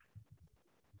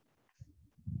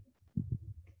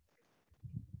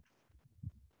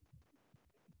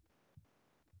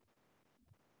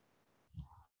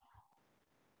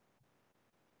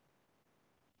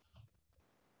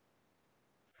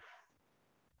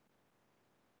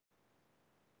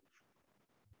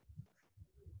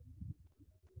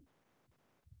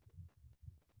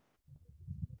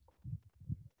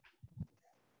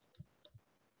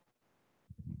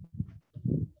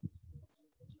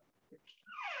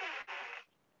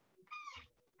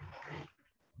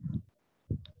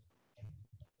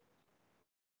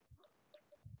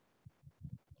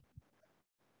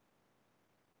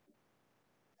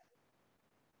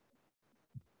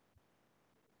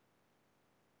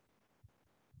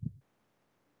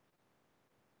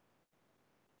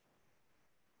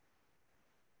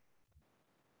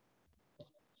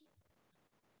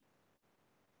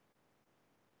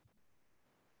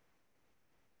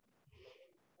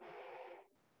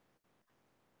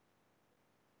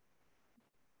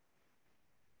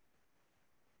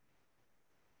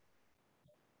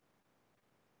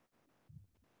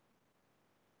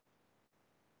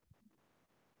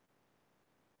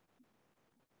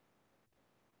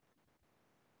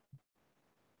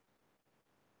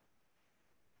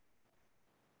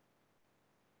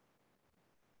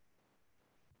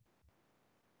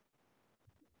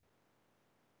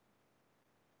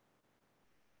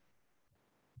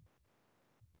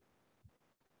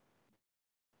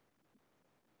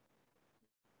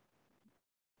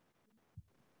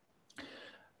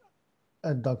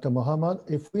 Dr. Muhammad,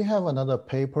 if we have another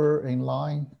paper in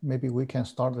line, maybe we can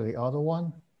start the other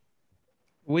one.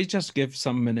 We just give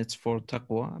some minutes for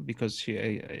Taqwa because she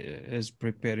is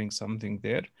preparing something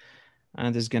there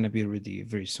and is going to be ready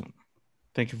very soon.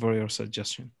 Thank you for your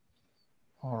suggestion.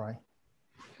 All right.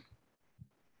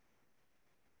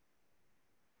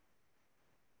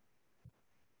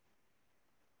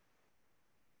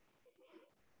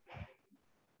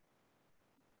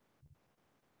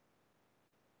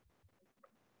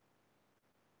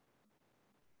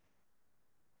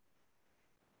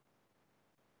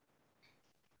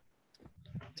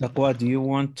 Taqwa, do you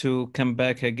want to come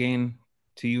back again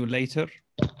to you later?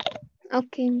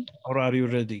 Okay, Or are you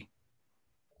ready?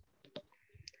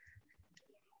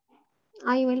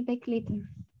 I will back later.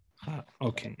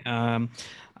 Okay.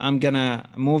 I'm gonna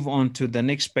move on to the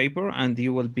next paper and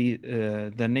you will be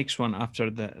the next one after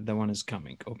the one is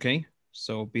coming. Okay.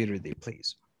 So be ready,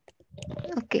 please.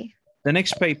 Okay. The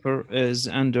next paper is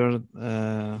under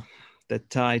the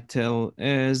title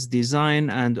is Design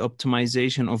and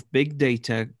Optimization of Big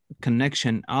Data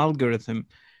Connection Algorithm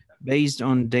Based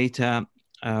on Data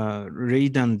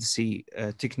Redundancy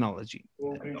Technology.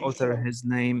 The author, his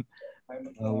name,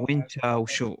 Wen-Chao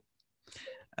Shu.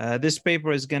 This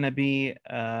paper is going to be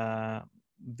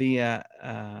via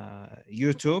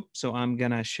YouTube. So I'm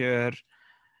going to share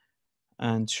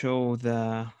and show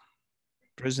the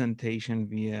presentation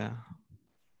via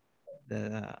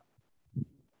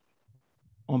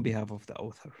on behalf of the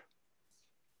author.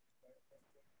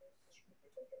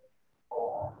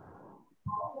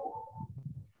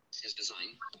 Is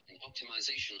design and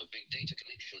optimization of big data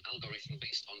connection algorithm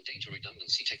based on data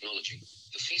redundancy technology.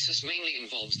 The thesis mainly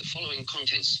involves the following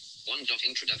contents. 1.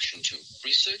 Introduction to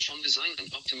research on design and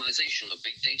optimization of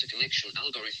big data connection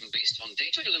algorithm based on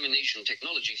data elimination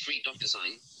technology. 3.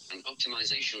 Design and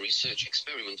optimization research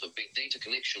experiment of big data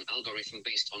connection algorithm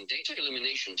based on data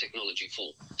elimination technology.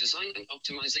 4. Design and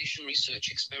optimization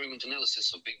research experiment analysis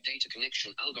of big data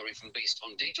connection algorithm based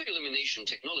on data elimination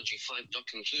technology. 5.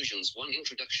 Conclusions. 1.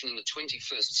 Introduction. In the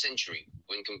 21st century,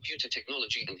 when computer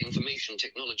technology and information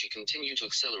technology continue to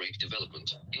accelerate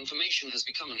development, information has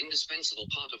become an indispensable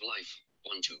part of life.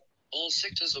 1. 2. All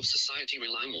sectors of society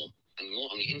rely more and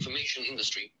more on the information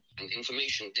industry, and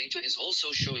information data is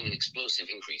also showing an explosive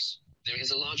increase. There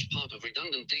is a large part of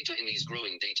redundant data in these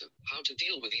growing data. How to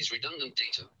deal with these redundant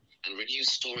data and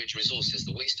reduce storage resources,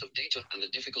 the waste of data and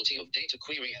the difficulty of data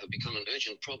query have become an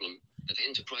urgent problem that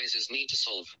enterprises need to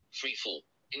solve. 3. 4.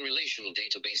 In relational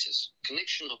databases,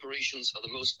 connection operations are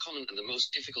the most common and the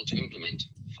most difficult to implement.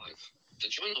 5. The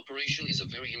join operation is a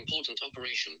very important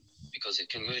operation because it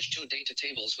can merge two data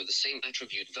tables with the same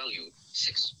attribute value.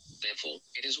 6. Therefore,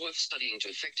 it is worth studying to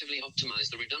effectively optimize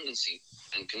the redundancy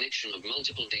and connection of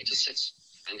multiple data sets,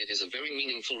 and it is a very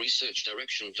meaningful research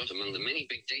direction. Among the many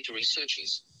big data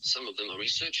researches, some of them are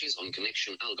researches on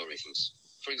connection algorithms.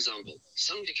 For example,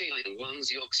 SumDKI and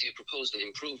Wang-Zioxia proposed an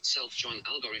improved self-join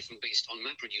algorithm based on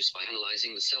MapReduce by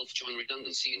analyzing the self-join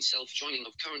redundancy in self-joining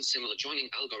of current similar joining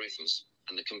algorithms,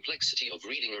 and the complexity of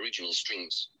reading original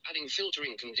strings. Adding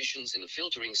filtering conditions in the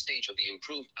filtering stage of the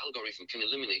improved algorithm can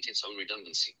eliminate its own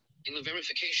redundancy. In the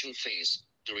verification phase,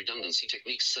 the redundancy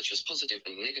techniques such as positive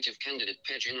and negative candidate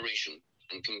pair generation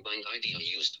and combined ID are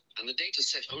used, and the data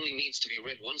set only needs to be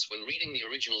read once when reading the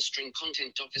original string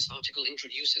content. This article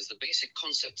introduces the basic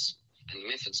concepts and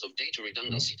methods of data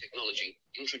redundancy technology,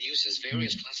 introduces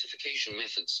various classification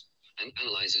methods, and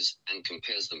analyzes and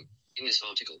compares them. In this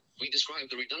article, we describe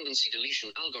the redundancy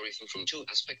deletion algorithm from two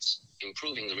aspects: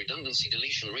 improving the redundancy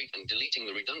deletion rate and deleting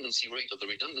the redundancy rate of the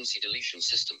redundancy deletion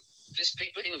system. This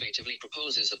paper innovatively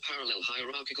proposes a parallel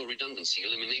hierarchical redundancy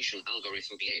elimination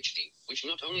algorithm (PhD), which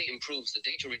not only improves the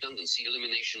data redundancy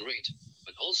elimination rate,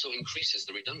 but also increases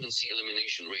the redundancy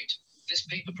elimination rate. This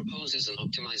paper proposes an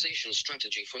optimization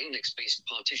strategy for index-based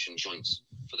partition joins.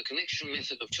 For the connection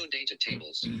method of two data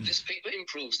tables, this paper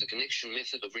improves the connection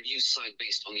method of reduced side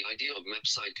based on the idea of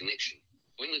map-side connection.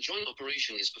 When the join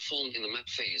operation is performed in the map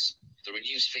phase, the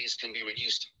reduce phase can be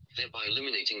reduced, thereby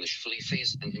eliminating the shuffle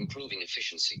phase and improving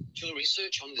efficiency. 2.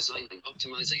 Research on design and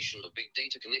optimization of big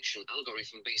data connection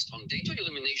algorithm based on data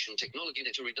elimination technology.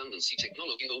 Data redundancy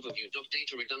technology overview.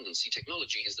 Data redundancy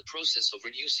technology is the process of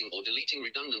reducing or deleting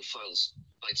redundant files,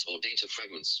 bytes or data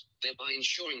fragments, thereby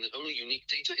ensuring that only unique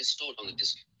data is stored on the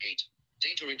disk. 8.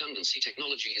 Data redundancy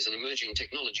technology is an emerging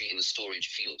technology in the storage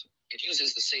field. It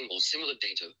uses the same or similar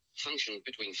data function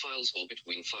between files or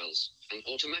between files, and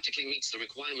automatically meets the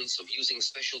requirements of using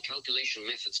special calculation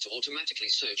methods to automatically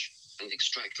search and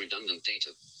extract redundant data.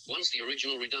 Once the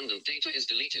original redundant data is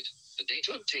deleted, the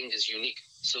data obtained is unique,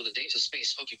 so the data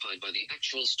space occupied by the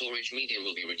actual storage medium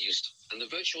will be reduced, and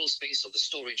the virtual space of the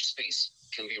storage space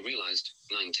can be realized.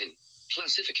 9-10.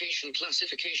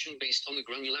 Classification based on the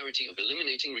granularity of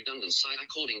eliminating redundancy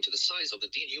according to the size of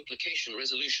the deduplication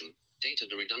resolution. Data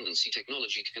redundancy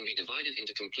technology can be divided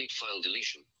into complete file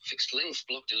deletion, fixed length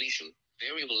block deletion,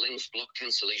 variable length block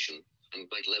cancellation, and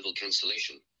byte level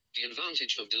cancellation. The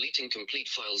advantage of deleting complete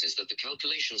files is that the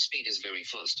calculation speed is very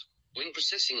fast. When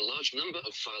processing a large number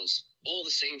of files, all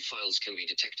the same files can be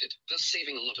detected, thus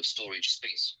saving a lot of storage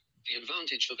space. The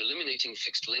advantage of eliminating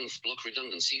fixed length block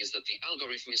redundancy is that the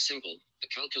algorithm is simple, the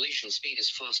calculation speed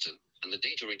is faster, and the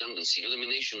data redundancy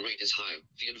elimination rate is higher.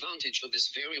 The advantage of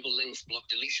this variable length block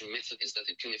deletion method is that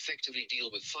it can effectively deal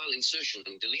with file insertion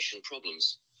and deletion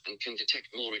problems, and can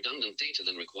detect more redundant data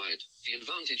than required. The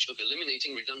advantage of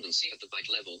eliminating redundancy at the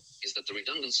byte level is that the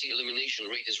redundancy elimination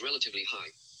rate is relatively high,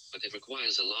 but it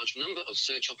requires a large number of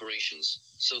search operations,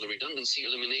 so the redundancy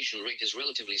elimination rate is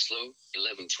relatively slow.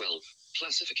 11-12.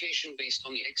 Classification based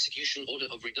on the execution order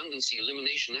of redundancy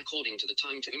elimination according to the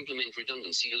time to implement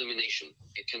redundancy elimination.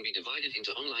 It can be divided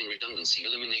into online redundancy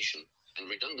elimination and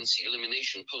redundancy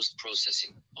elimination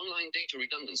post-processing. Online data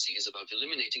redundancy is about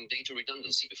eliminating data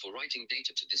redundancy before writing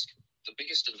data to disk. The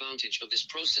biggest advantage of this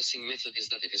processing method is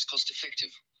that it is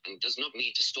cost-effective and does not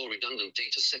need to store redundant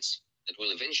data sets that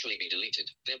will eventually be deleted,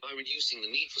 thereby reducing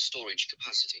the need for storage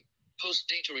capacity.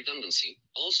 Post-data redundancy,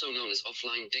 also known as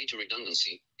offline data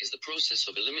redundancy, is the process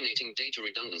of eliminating data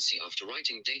redundancy after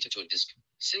writing data to a disk.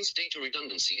 Since data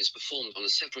redundancy is performed on a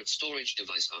separate storage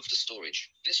device after storage,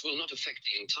 this will not affect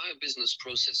the entire business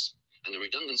process, and a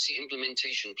redundancy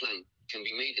implementation plan can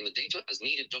be made in the data as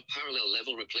needed. Parallel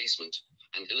level replacement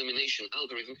and elimination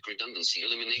algorithm. Redundancy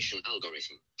elimination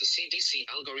algorithm. The CDC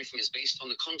algorithm is based on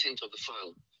the content of the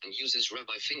file and uses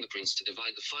rabbi fingerprints to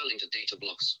divide the file into data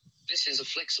blocks. This is a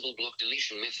flexible block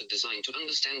deletion method designed to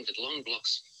understand that long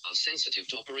blocks are sensitive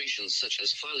to operations such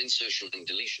as file insertion and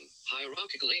deletion.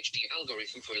 Hierarchical HD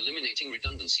algorithm for eliminating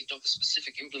redundancy. The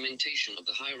specific implementation of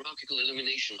the hierarchical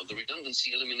elimination of the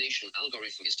redundancy elimination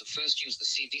algorithm is to first use the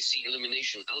CDC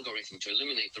elimination algorithm to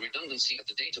eliminate the redundancy at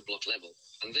the data block level,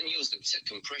 and then use the set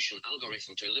compression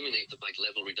algorithm to eliminate the byte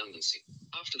level redundancy.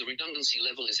 After the redundancy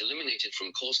level is eliminated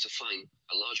from coarse to fine,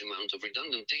 a large amount of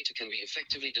redundant data can be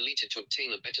effectively deleted to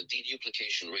obtain a better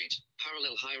deduplication rate.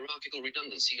 Parallel hierarchical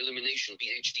redundancy elimination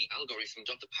 (PhD) algorithm.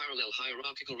 The parallel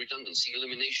hierarchical redundancy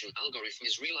elimination algorithm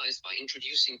is realized by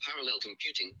introducing parallel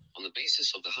computing on the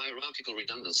basis of the hierarchical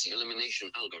redundancy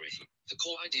elimination algorithm. The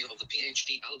core idea of the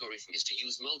PhD algorithm is to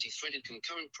use multi-threaded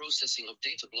concurrent processing of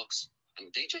data blocks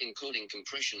and data encoding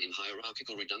compression in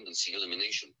hierarchical redundancy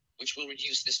elimination, which will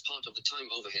reduce this part of the time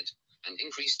overhead and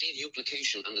increase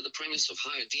deduplication under the premise of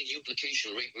higher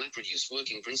deduplication rate. MapReduce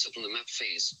working principle. In the map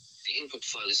phase, the input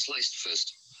file is sliced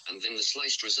first, and then the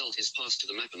sliced result is passed to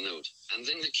the mapper node, and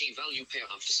then the key value pair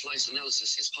after slice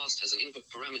analysis is passed as an input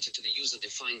parameter to the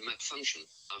user-defined map function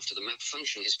after the map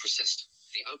function is processed.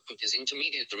 The output is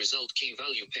intermediate the result key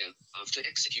value pair. After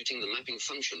executing the mapping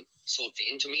function, sort the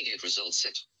intermediate result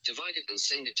set, divide it and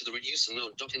send it to the reducer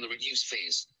node. In the reduce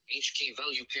phase, each key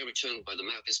value pair returned by the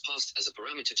map is passed as a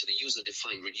parameter to the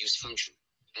user-defined reduce function.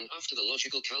 And after the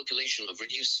logical calculation of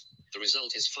reduce, the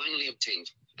result is finally obtained.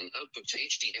 An output to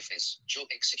HDFS, job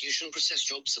execution process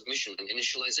job submission and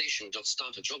initialization.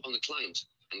 Start a job on the client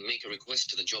and make a request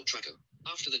to the job tracker.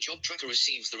 After the job tracker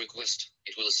receives the request,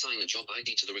 it will assign a job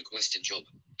ID to the requested job.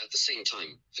 At the same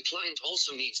time, the client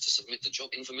also needs to submit the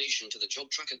job information to the job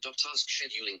tracker. Task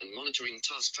scheduling and monitoring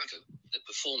task tracker that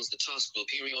performs the task will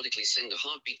periodically send a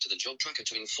heartbeat to the job tracker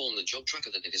to inform the job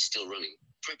tracker that it is still running.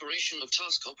 Preparation of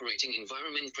task operating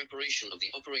environment. Preparation of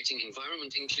the operating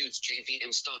environment includes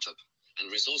JVM startup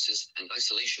and resources and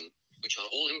isolation, which are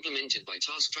all implemented by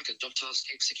task tracker. Task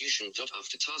execution.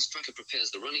 After task tracker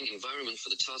prepares the running environment for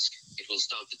the task, it will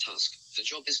start the task. The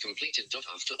job is completed.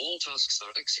 After all tasks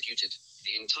are executed,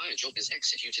 the entire job is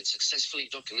executed successfully.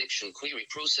 Connection query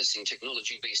processing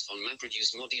technology based on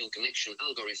MapReduce module connection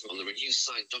algorithm on the reduce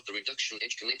side. The reduction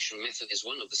edge connection method is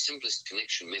one of the simplest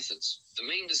connection methods. The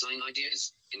main design idea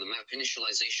is, in the map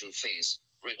initialization phase,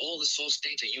 read all the source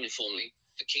data uniformly.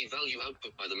 The key value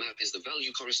output by the map is the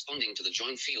value corresponding to the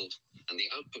join field, and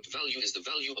the output value is the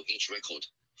value of each record.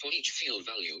 For each field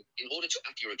value, in order to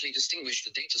accurately distinguish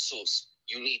the data source,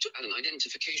 you need to add an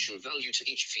identification value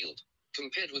to each field.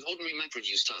 Compared with ordinary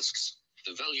MapReduce tasks,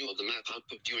 the value of the map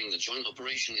output during the join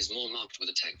operation is more marked with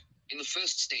a tag. In the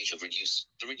first stage of reduce,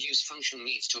 the reduce function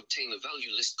needs to obtain the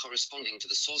value list corresponding to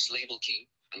the source label key,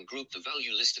 and group the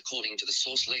value list according to the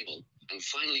source label, and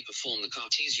finally perform the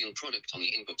Cartesian product on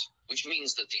the input, which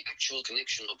means that the actual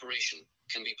connection operation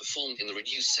can be performed in the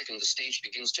reduce second the stage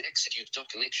begins to execute.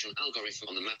 Connection algorithm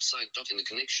on the map side. In the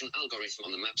connection algorithm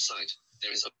on the map side,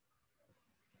 there is a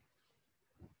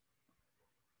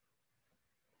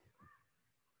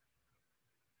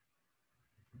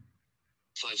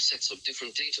 5 sets of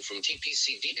different data from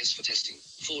TPCDS for testing,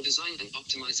 for design and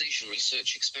optimization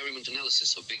research experiment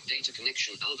analysis of big data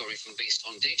connection algorithm based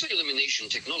on data elimination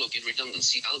technology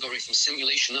redundancy algorithm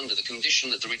simulation under the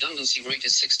condition that the redundancy rate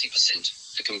is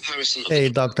 60%. The comparison of Hey,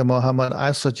 Dr. Mohammed,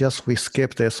 I suggest we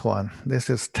skip this one. This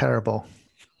is terrible.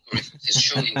 algorithm is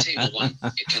shown in table 1.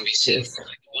 It can be seen Yes. from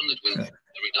table 1 that when the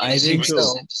I redundancy think rate so.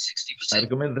 is set to I 60%.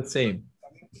 recommend the same.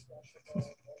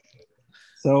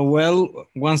 So, well,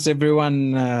 once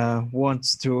everyone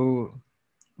wants to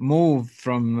move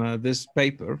from this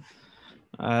paper,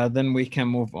 then we can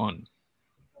move on.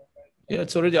 Yeah,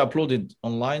 it's already uploaded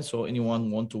online, so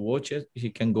anyone want to watch it, he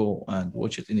can go and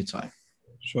watch it anytime.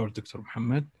 Sure, Dr.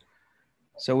 Muhammad.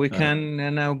 So we can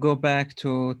now go back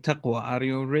to Taqwa. Are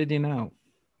you ready now?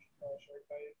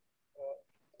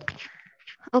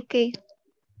 Okay.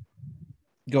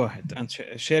 Go ahead and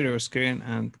share your screen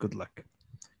and good luck.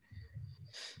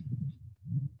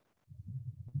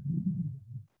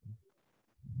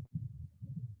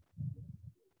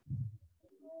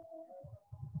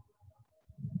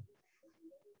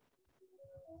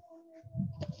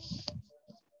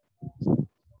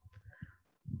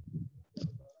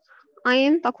 I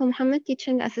am Taqwa Muhammad,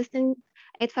 teaching assistant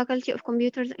at Faculty of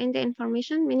Computers and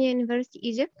Information, Minya University,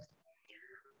 Egypt.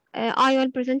 I will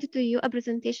present to you a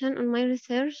presentation on my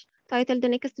research titled The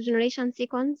Next Generation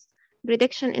Sequence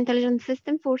Prediction Intelligence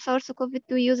System for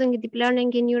SARS-CoV-2 using Deep Learning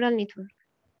Neural Network.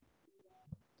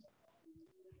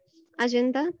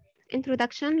 Agenda,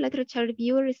 Introduction, Literature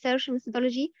Review, Research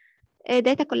Methodology,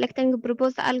 Data Collecting,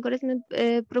 Proposed Algorithm,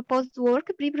 Proposed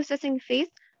Work, Pre-Processing Phase,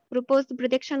 Proposed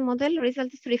Prediction Model,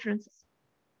 Results References.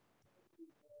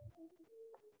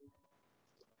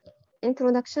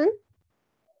 Introduction.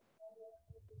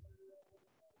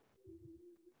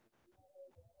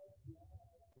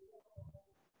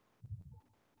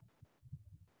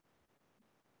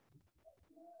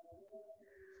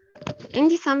 In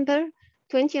December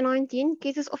 2019,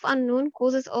 cases of unknown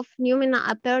causes of pneumonia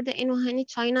appeared in Wuhan,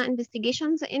 China.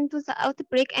 Investigations into the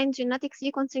outbreak and genetic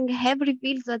sequencing have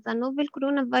revealed that the novel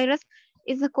coronavirus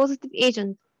is the causative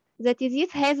agent. The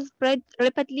disease has spread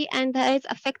rapidly and has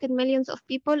affected millions of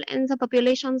people in the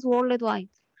populations worldwide.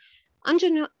 On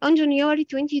January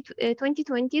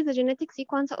 2020, the genetic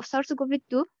sequence of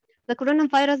SARS-CoV-2, the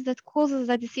coronavirus that causes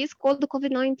the disease called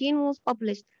COVID-19, was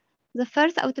published. The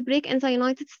first outbreak in the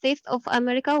United States of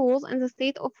America was in the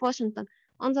state of Washington,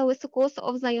 on the west coast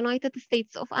of the United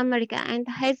States of America, and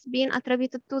has been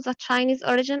attributed to the Chinese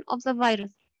origin of the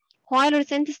virus. While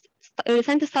recent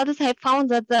studies have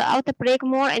found that the outbreak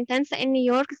more intense in New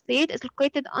York State is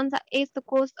located on the east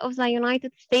coast of the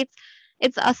United States,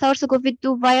 it's a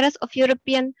SARS-CoV-2 virus of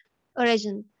European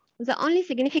origin. The only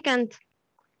significant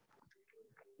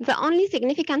The only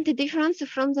significant difference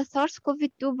from the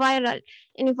SARS-CoV-2 viral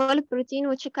involved protein,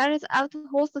 which carries out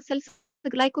host cells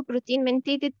glycoprotein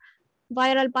mediated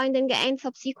viral binding and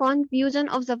subsequent fusion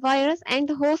of the virus and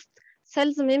host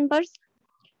cells members,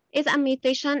 is a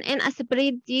mutation in a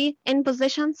separate D in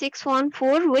position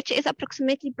 614, which is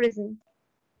approximately present.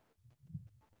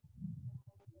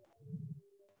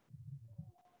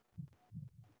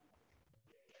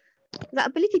 The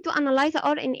ability to analyze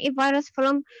RNA virus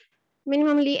from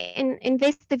minimally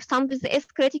invasive samples is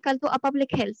critical to a public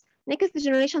health. Next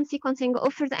generation sequencing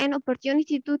offers an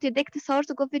opportunity to detect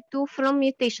SARS-CoV-2 from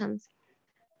mutations.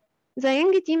 The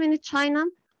young team in China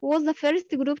was the first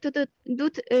group to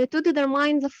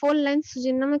determine the full-length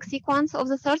genomic sequence of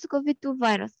the SARS-CoV-2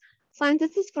 virus.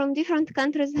 Scientists from different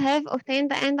countries have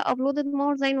obtained and uploaded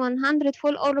more than 100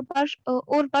 full or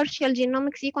partial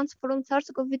genomic sequence from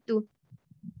SARS-CoV-2.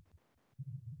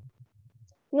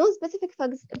 No specific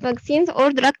vaccines or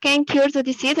drug can cure the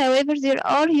disease. However, there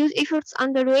are huge efforts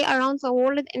underway around the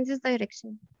world in this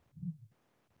direction.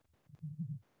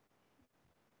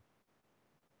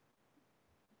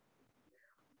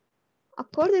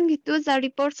 According to the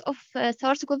reports of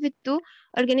SARS-CoV-2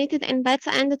 originated in bats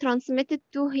and transmitted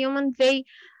to humans via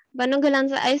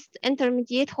pangolins as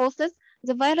intermediate hosts,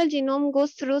 the viral genome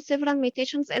goes through several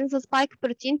mutations in the spike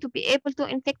protein to be able to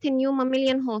infect new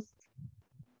mammalian hosts.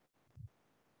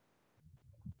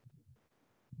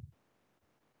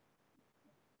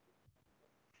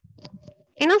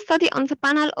 In a study on the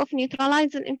panel of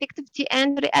neutralizing infectivity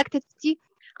and reactivity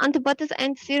antibodies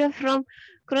and sera from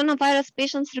coronavirus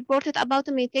patients reported about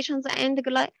mutations and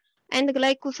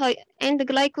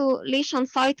glycylation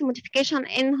site modification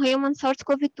in human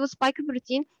SARS-CoV-2 spike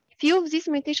protein. Few of these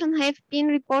mutations have been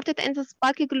reported in the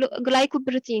spike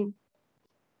glycoprotein.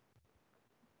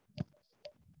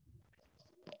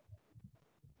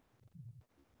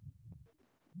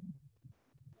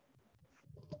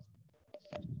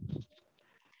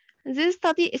 This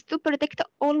study is to predict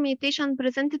all mutations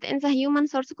presented in the human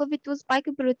SARS-CoV-2 spike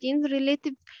proteins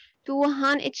relative to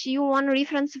one HU1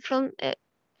 reference from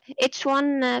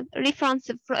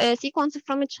sequence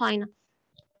from China.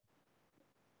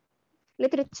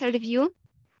 Literature review.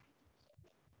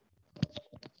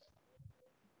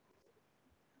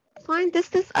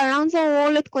 Scientists around the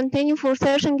world continue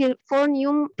searching for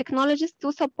new technologies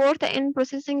to support in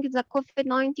processing the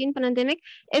COVID-19 pandemic.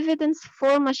 Evidence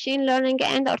for machine learning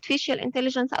and artificial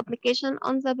intelligence application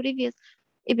on the previous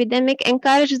epidemic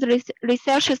encourages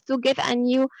researchers to give a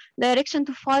new direction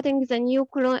to fighting the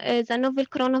novel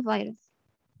coronavirus.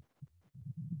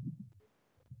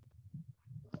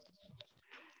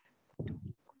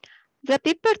 The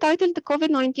paper titled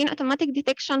COVID-19 Automatic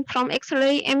Detection from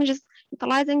X-ray Images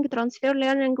Utilizing Transfer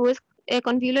Learning with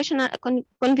Convolutional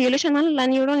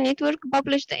Neural Network,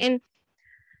 published in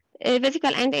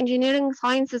Physical and Engineering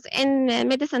Sciences in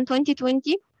Medicine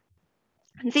 2020.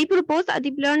 They propose a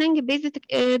deep learning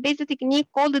based technique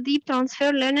called deep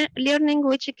transfer learning,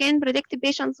 which can predict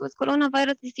patients with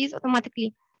coronavirus disease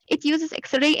automatically. It uses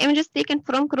X-ray images taken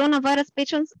from coronavirus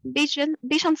patients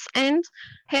and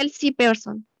healthy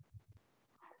persons.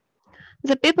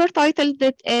 The paper titled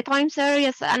Time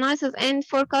Series Analysis and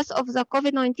Forecast of the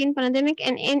COVID-19 Pandemic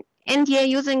in India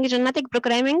Using Genetic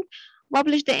Programming,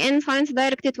 published in Science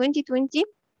Direct 2020.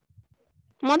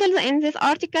 Models in this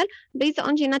article, based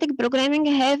on genetic programming,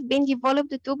 have been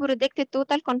developed to predict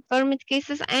total confirmed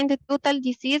cases and total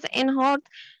disease in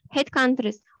hard-hit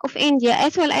countries of India,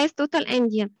 as well as total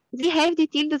India. They have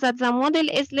detailed that the model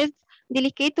is less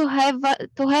delicate to have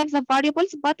the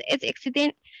variables, but is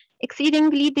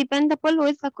exceedingly dependable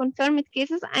with the confirmed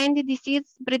cases and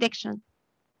disease prediction.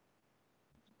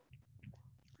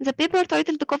 The paper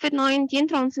titled COVID-19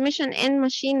 Transmission in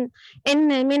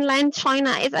mainland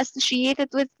China is associated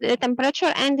with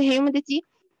temperature and humidity,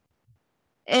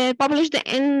 published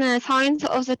in Science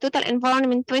of the Total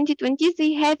Environment 2020.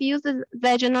 They have used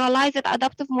the generalized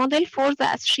adaptive model for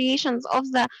the associations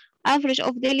of the average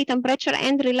of daily temperature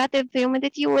and relative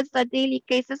humidity with the daily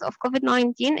cases of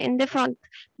COVID-19 in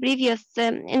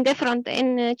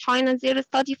China. Their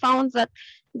study found that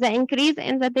the increase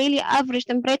in the daily average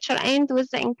temperature and with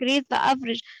the increase the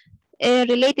average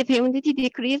relative humidity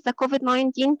decreased the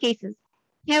COVID-19 cases.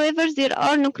 However, there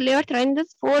are no clear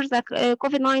trends for the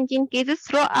COVID-19 cases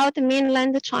throughout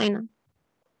mainland China.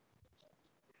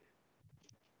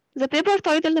 The paper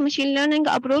titled Machine Learning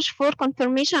Approach for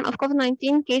Confirmation of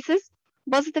COVID-19 Cases,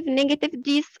 Positive, Negative,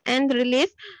 Deaths, and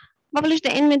Relays, published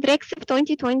in Medrex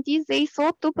 2020. They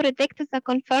sought to predict the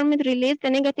confirmed relays, the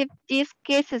negative death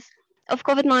cases of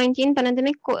COVID-19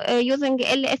 pandemic using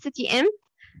LSTM,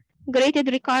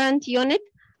 Graded Recurrent Unit,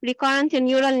 Recurrent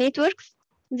Neural Networks,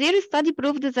 Their study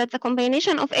proved that the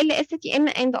combination of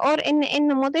LSTM and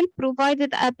RNN model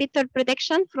provided a better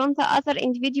prediction from the other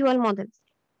individual models.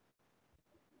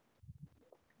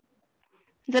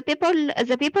 The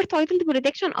paper titled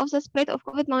Prediction of the Spread of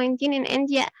COVID-19 in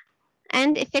India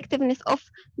and Effectiveness of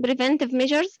Preventive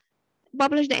Measures,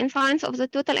 published in Science of the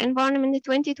Total Environment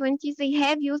 2020, they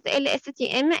have used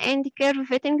LSTM and curve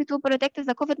fitting to predict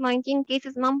the COVID-19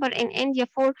 cases number in India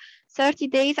for 30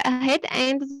 days ahead,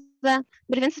 and the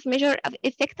preventive measure of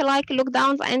effect like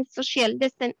lockdowns and social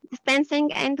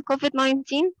distancing and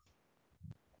COVID-19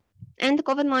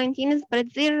 spread.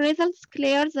 Their results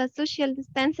clear the social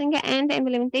distancing and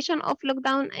implementation of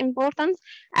lockdown importance.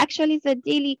 Actually, the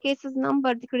daily cases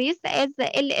number decreased as the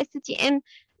LSTM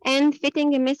and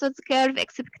fitting methods curve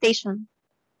expectation.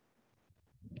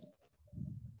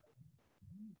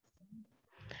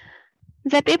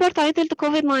 The paper titled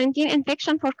COVID-19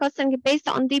 Infection Forecasting Based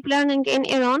on Deep Learning in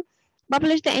Iran,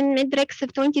 published in Medrex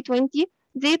 2020,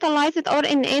 they utilized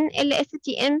RNN,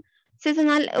 LSTM,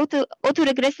 seasonal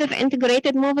autoregressive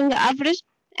integrated moving average,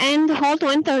 and halt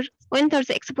winter's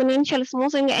exponential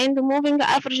smoothing and moving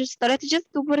average strategies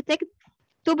to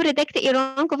predict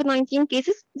Iran COVID-19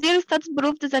 cases. Their studies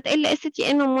proved that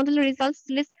LSTM model results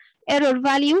less error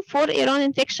value for Iran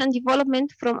infection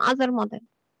development from other models.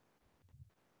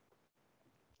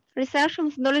 Research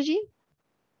methodology.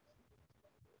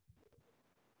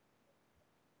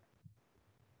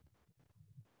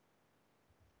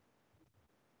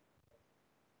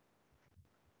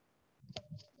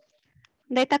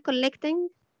 Data collecting.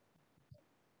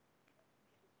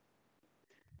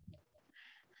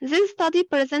 This study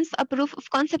presents a proof of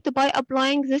concept by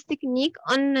applying this technique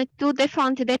on two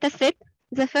different datasets.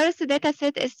 The first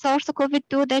dataset is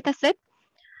SARS-CoV-2 dataset.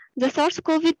 The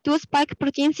SARS-CoV-2 spike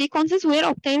protein sequences were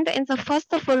obtained in the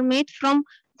FASTA format from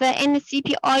the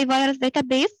NCPI virus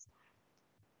database.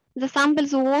 The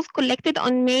samples was collected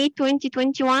on May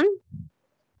 2021.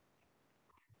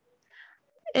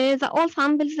 The all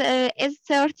samples is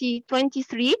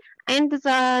 3023, and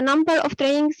the number of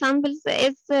training samples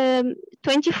is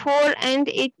 24 and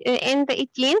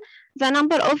 18. The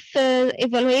number of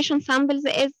evaluation samples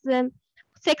is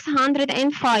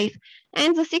 605,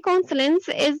 and the sequence length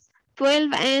is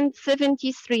 12 and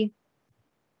 73.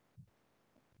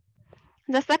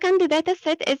 The second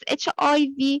dataset is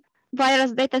HIV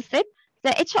virus dataset.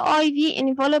 The HIV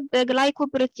enveloped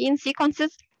glycoprotein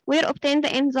sequences were obtained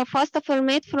in the FASTA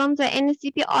format from the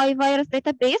NCPI virus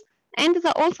database, and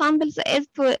the all samples is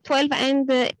 12 and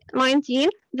 19.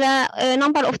 The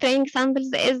number of training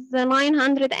samples is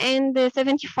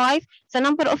 975. The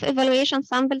number of evaluation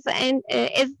samples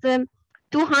is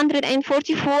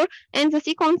 244, and the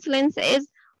sequence length is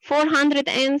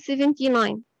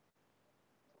 479.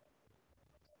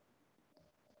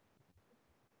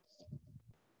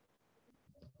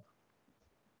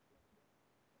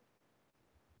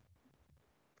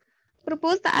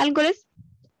 Proposed algorithm.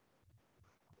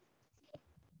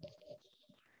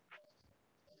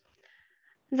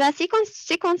 The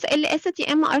sequence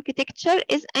LSTM architecture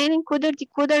is an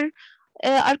encoder-decoder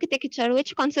architecture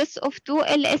which consists of two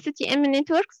LSTM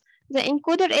networks, the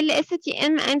encoder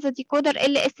LSTM and the decoder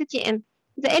LSTM.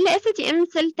 The LSTM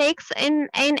cell takes in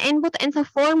an input in the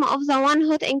form of the one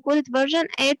hot encoded version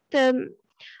at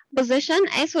position,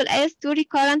 as well as two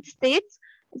recurrent states,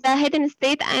 the hidden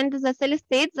state and the cell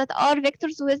state, that are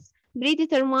vectors with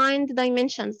predetermined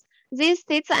dimensions. These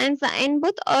states and the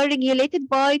input are regulated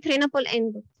by trainable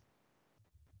input.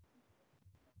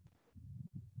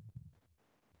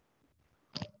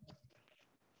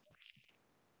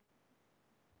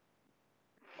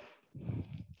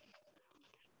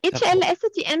 Each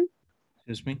LSTM.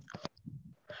 Excuse me.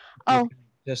 Oh.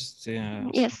 Just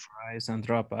yes. Summarize and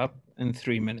wrap up in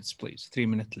 3 minutes, please. 3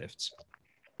 minute lifts.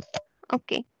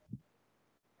 Okay.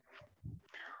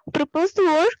 Proposed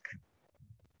work.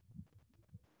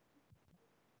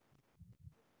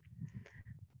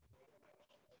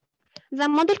 The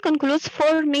model concludes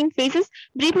 4 main phases: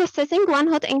 pre-processing,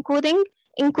 one-hot encoding,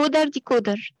 encoder,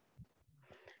 decoder.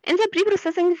 In the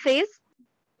pre-processing phase,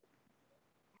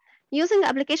 using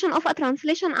application of a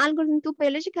translation algorithm to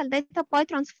biological data by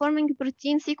transforming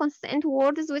protein sequences into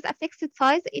words with a fixed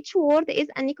size, each word is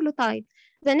a nucleotide.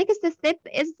 The next step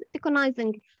is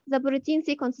recognizing the protein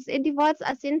sequences. It divides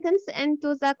a sentence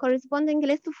into the corresponding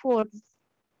list of words.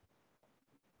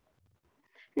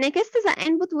 Next, the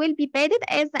input will be padded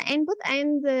as the input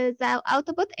and the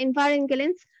output in varying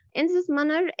lengths. In this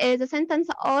manner, the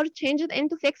sentences are changed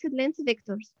into fixed length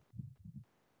vectors.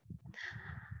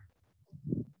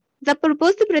 The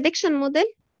proposed prediction model.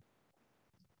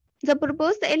 The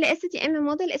proposed LSTM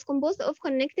model is composed of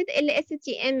connected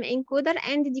LSTM encoder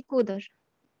and decoder.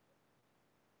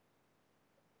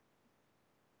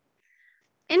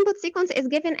 Input sequence is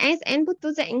given as input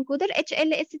to the encoder. Each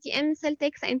LSTM cell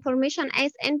takes information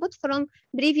as input from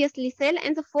previously cell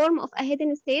in the form of a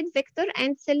hidden state vector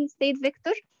and cell state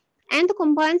vector, and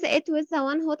combines it with the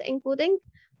one-hot encoding.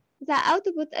 The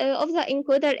output of the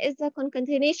encoder is the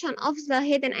concatenation of the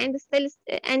hidden and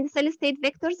cell state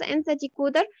vectors in the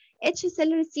decoder. Each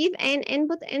cell receives an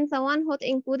input in the one-hot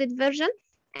encoded version,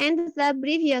 and the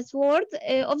previous word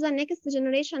of the next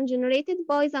generation generated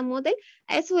by the model,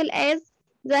 as well as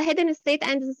the hidden state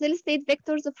and the cell state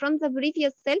vectors from the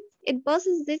previous cell. It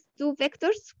passes these two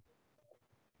vectors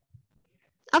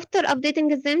after updating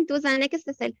them to the next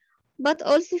cell, but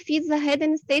also feeds the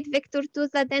hidden state vector to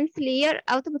the dense layer,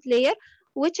 output layer,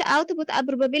 which output a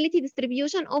probability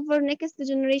distribution over next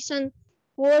generation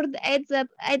word at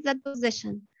that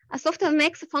position. A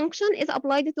softmax function is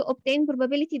applied to obtain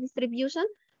probability distribution.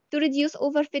 To reduce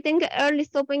overfitting, early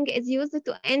stopping is used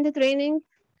to end training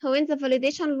when the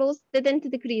validation loss didn't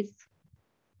decrease.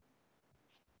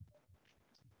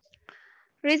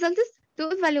 Results: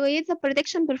 to evaluate the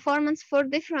prediction performance for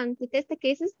different test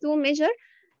cases, to measure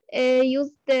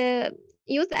use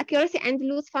accuracy and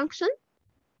loss function.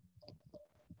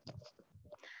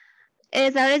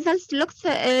 The results look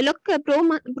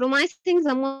promising.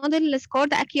 The model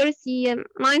scored accuracy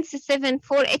 97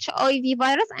 for HIV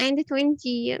virus and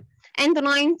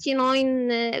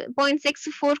 99.6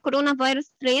 for coronavirus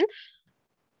strain.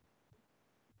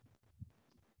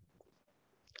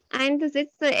 And this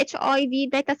HIV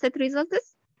dataset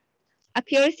results,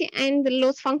 accuracy and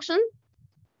loss function.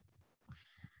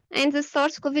 And the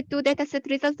SARS-CoV-2 dataset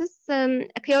results,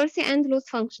 accuracy and loss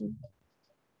function.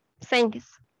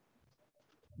 Thanks.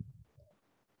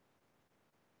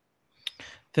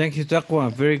 Thank you, Taqwa.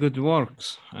 Very good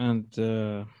works, and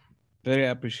very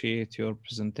appreciate your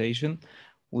presentation.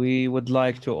 We would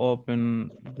like to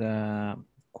open the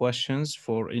questions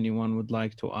for anyone would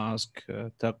like to ask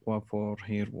Taqwa for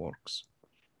her works.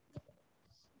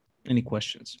 Any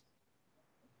questions?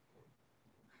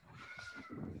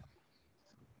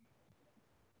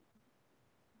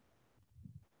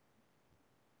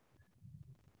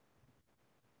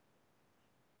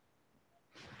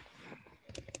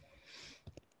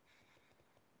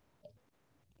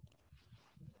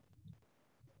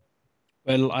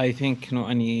 Well, I think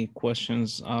any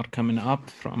questions are coming up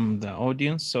from the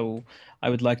audience. So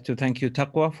I would like to thank you,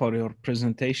 Taqwa, for your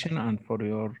presentation and for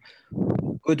your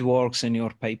good works in your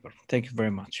paper. Thank you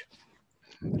very much.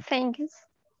 Thank you.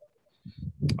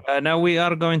 Now we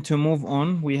are going to move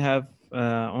on. We have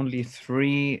only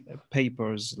 3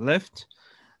 papers left.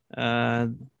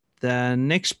 The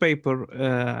next paper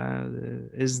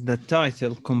is the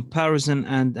title, Comparison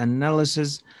and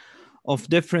Analysis of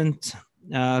Different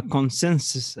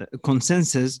consensus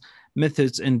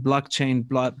methods in blockchain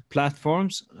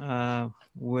platforms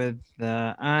with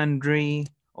Andre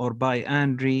or by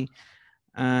Andre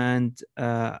and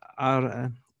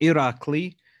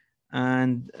Irakli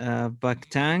and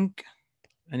Vakhtang.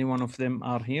 Any one of them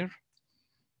are here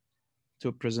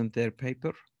to present their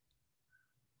paper?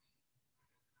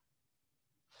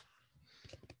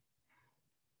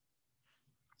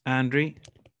 Andre?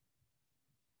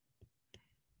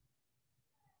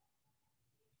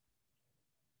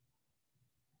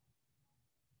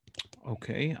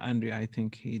 Okay, Andre, I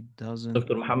think he doesn't.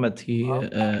 Dr. Muhammad,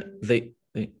 yes, okay.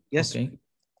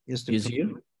 Yes, He's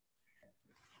here.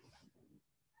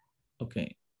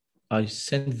 Okay, I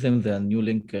sent them the new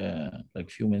link like a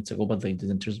few minutes ago, but they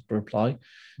didn't reply.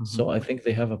 So I think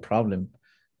they have a problem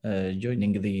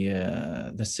joining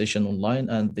the session online,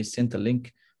 and they sent a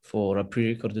link for a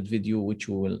pre-recorded video, which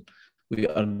we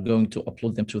are going to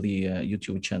upload them to the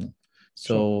YouTube channel.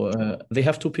 So they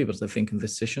have 2 papers, I think, in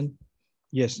this session.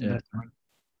 Yes, that's right.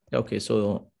 Okay,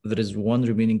 so there is 1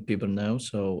 remaining paper now.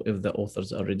 So if the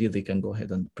authors are ready, they can go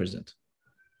ahead and present.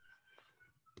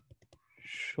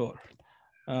 Sure.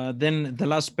 Then the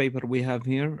last paper we have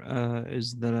here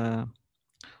is the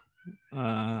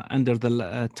under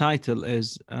the title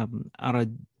is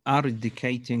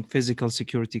Eradicating Physical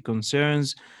Security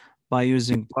Concerns by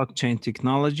Using Blockchain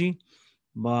Technology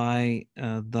by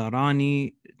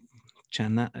Dharani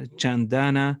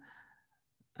Chandana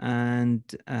and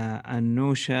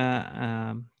Anusha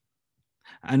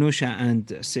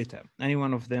and Sita. Any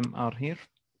one of them are here?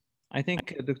 I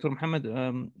think Dr. Muhammad,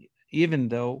 even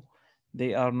though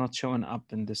they are not showing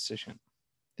up in this session,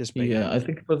 this paper. Yeah, I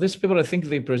think for this paper, I think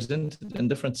they presented in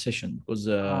different session because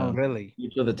really? due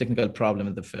to the technical problem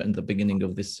in the beginning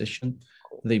of this session,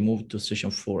 they moved to session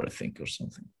 4, I think, or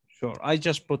something. Sure. I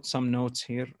just put some notes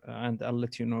here and I'll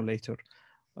let you know later.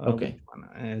 Okay. Which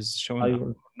one is showing up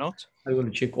or not. I will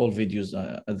check all videos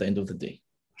at the end of the day.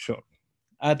 Sure.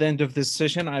 At the end of this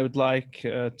session, I would like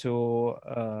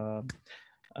to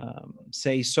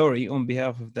say sorry on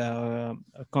behalf of the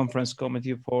conference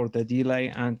committee for the delay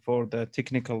and for the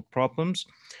technical problems.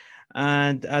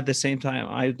 And at the same time,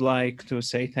 I'd like to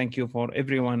say thank you for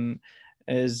everyone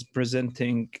is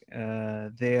presenting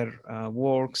their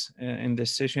works in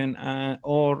this session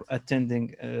or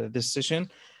attending this session.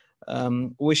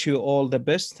 Wish you all the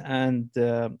best and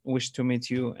wish to meet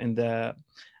you in the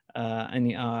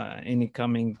any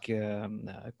coming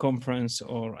conference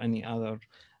or any other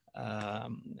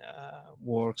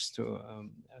works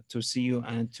to see you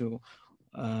and to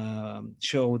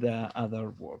show the other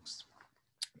works.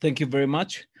 Thank you very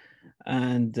much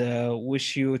and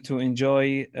wish you to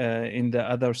enjoy in the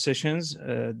other sessions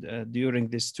during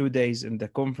these 2 days in the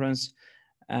conference.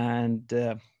 And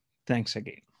thanks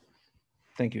again.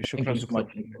 Thank you. Thank you so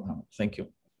much. Thank you.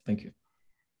 Thank you.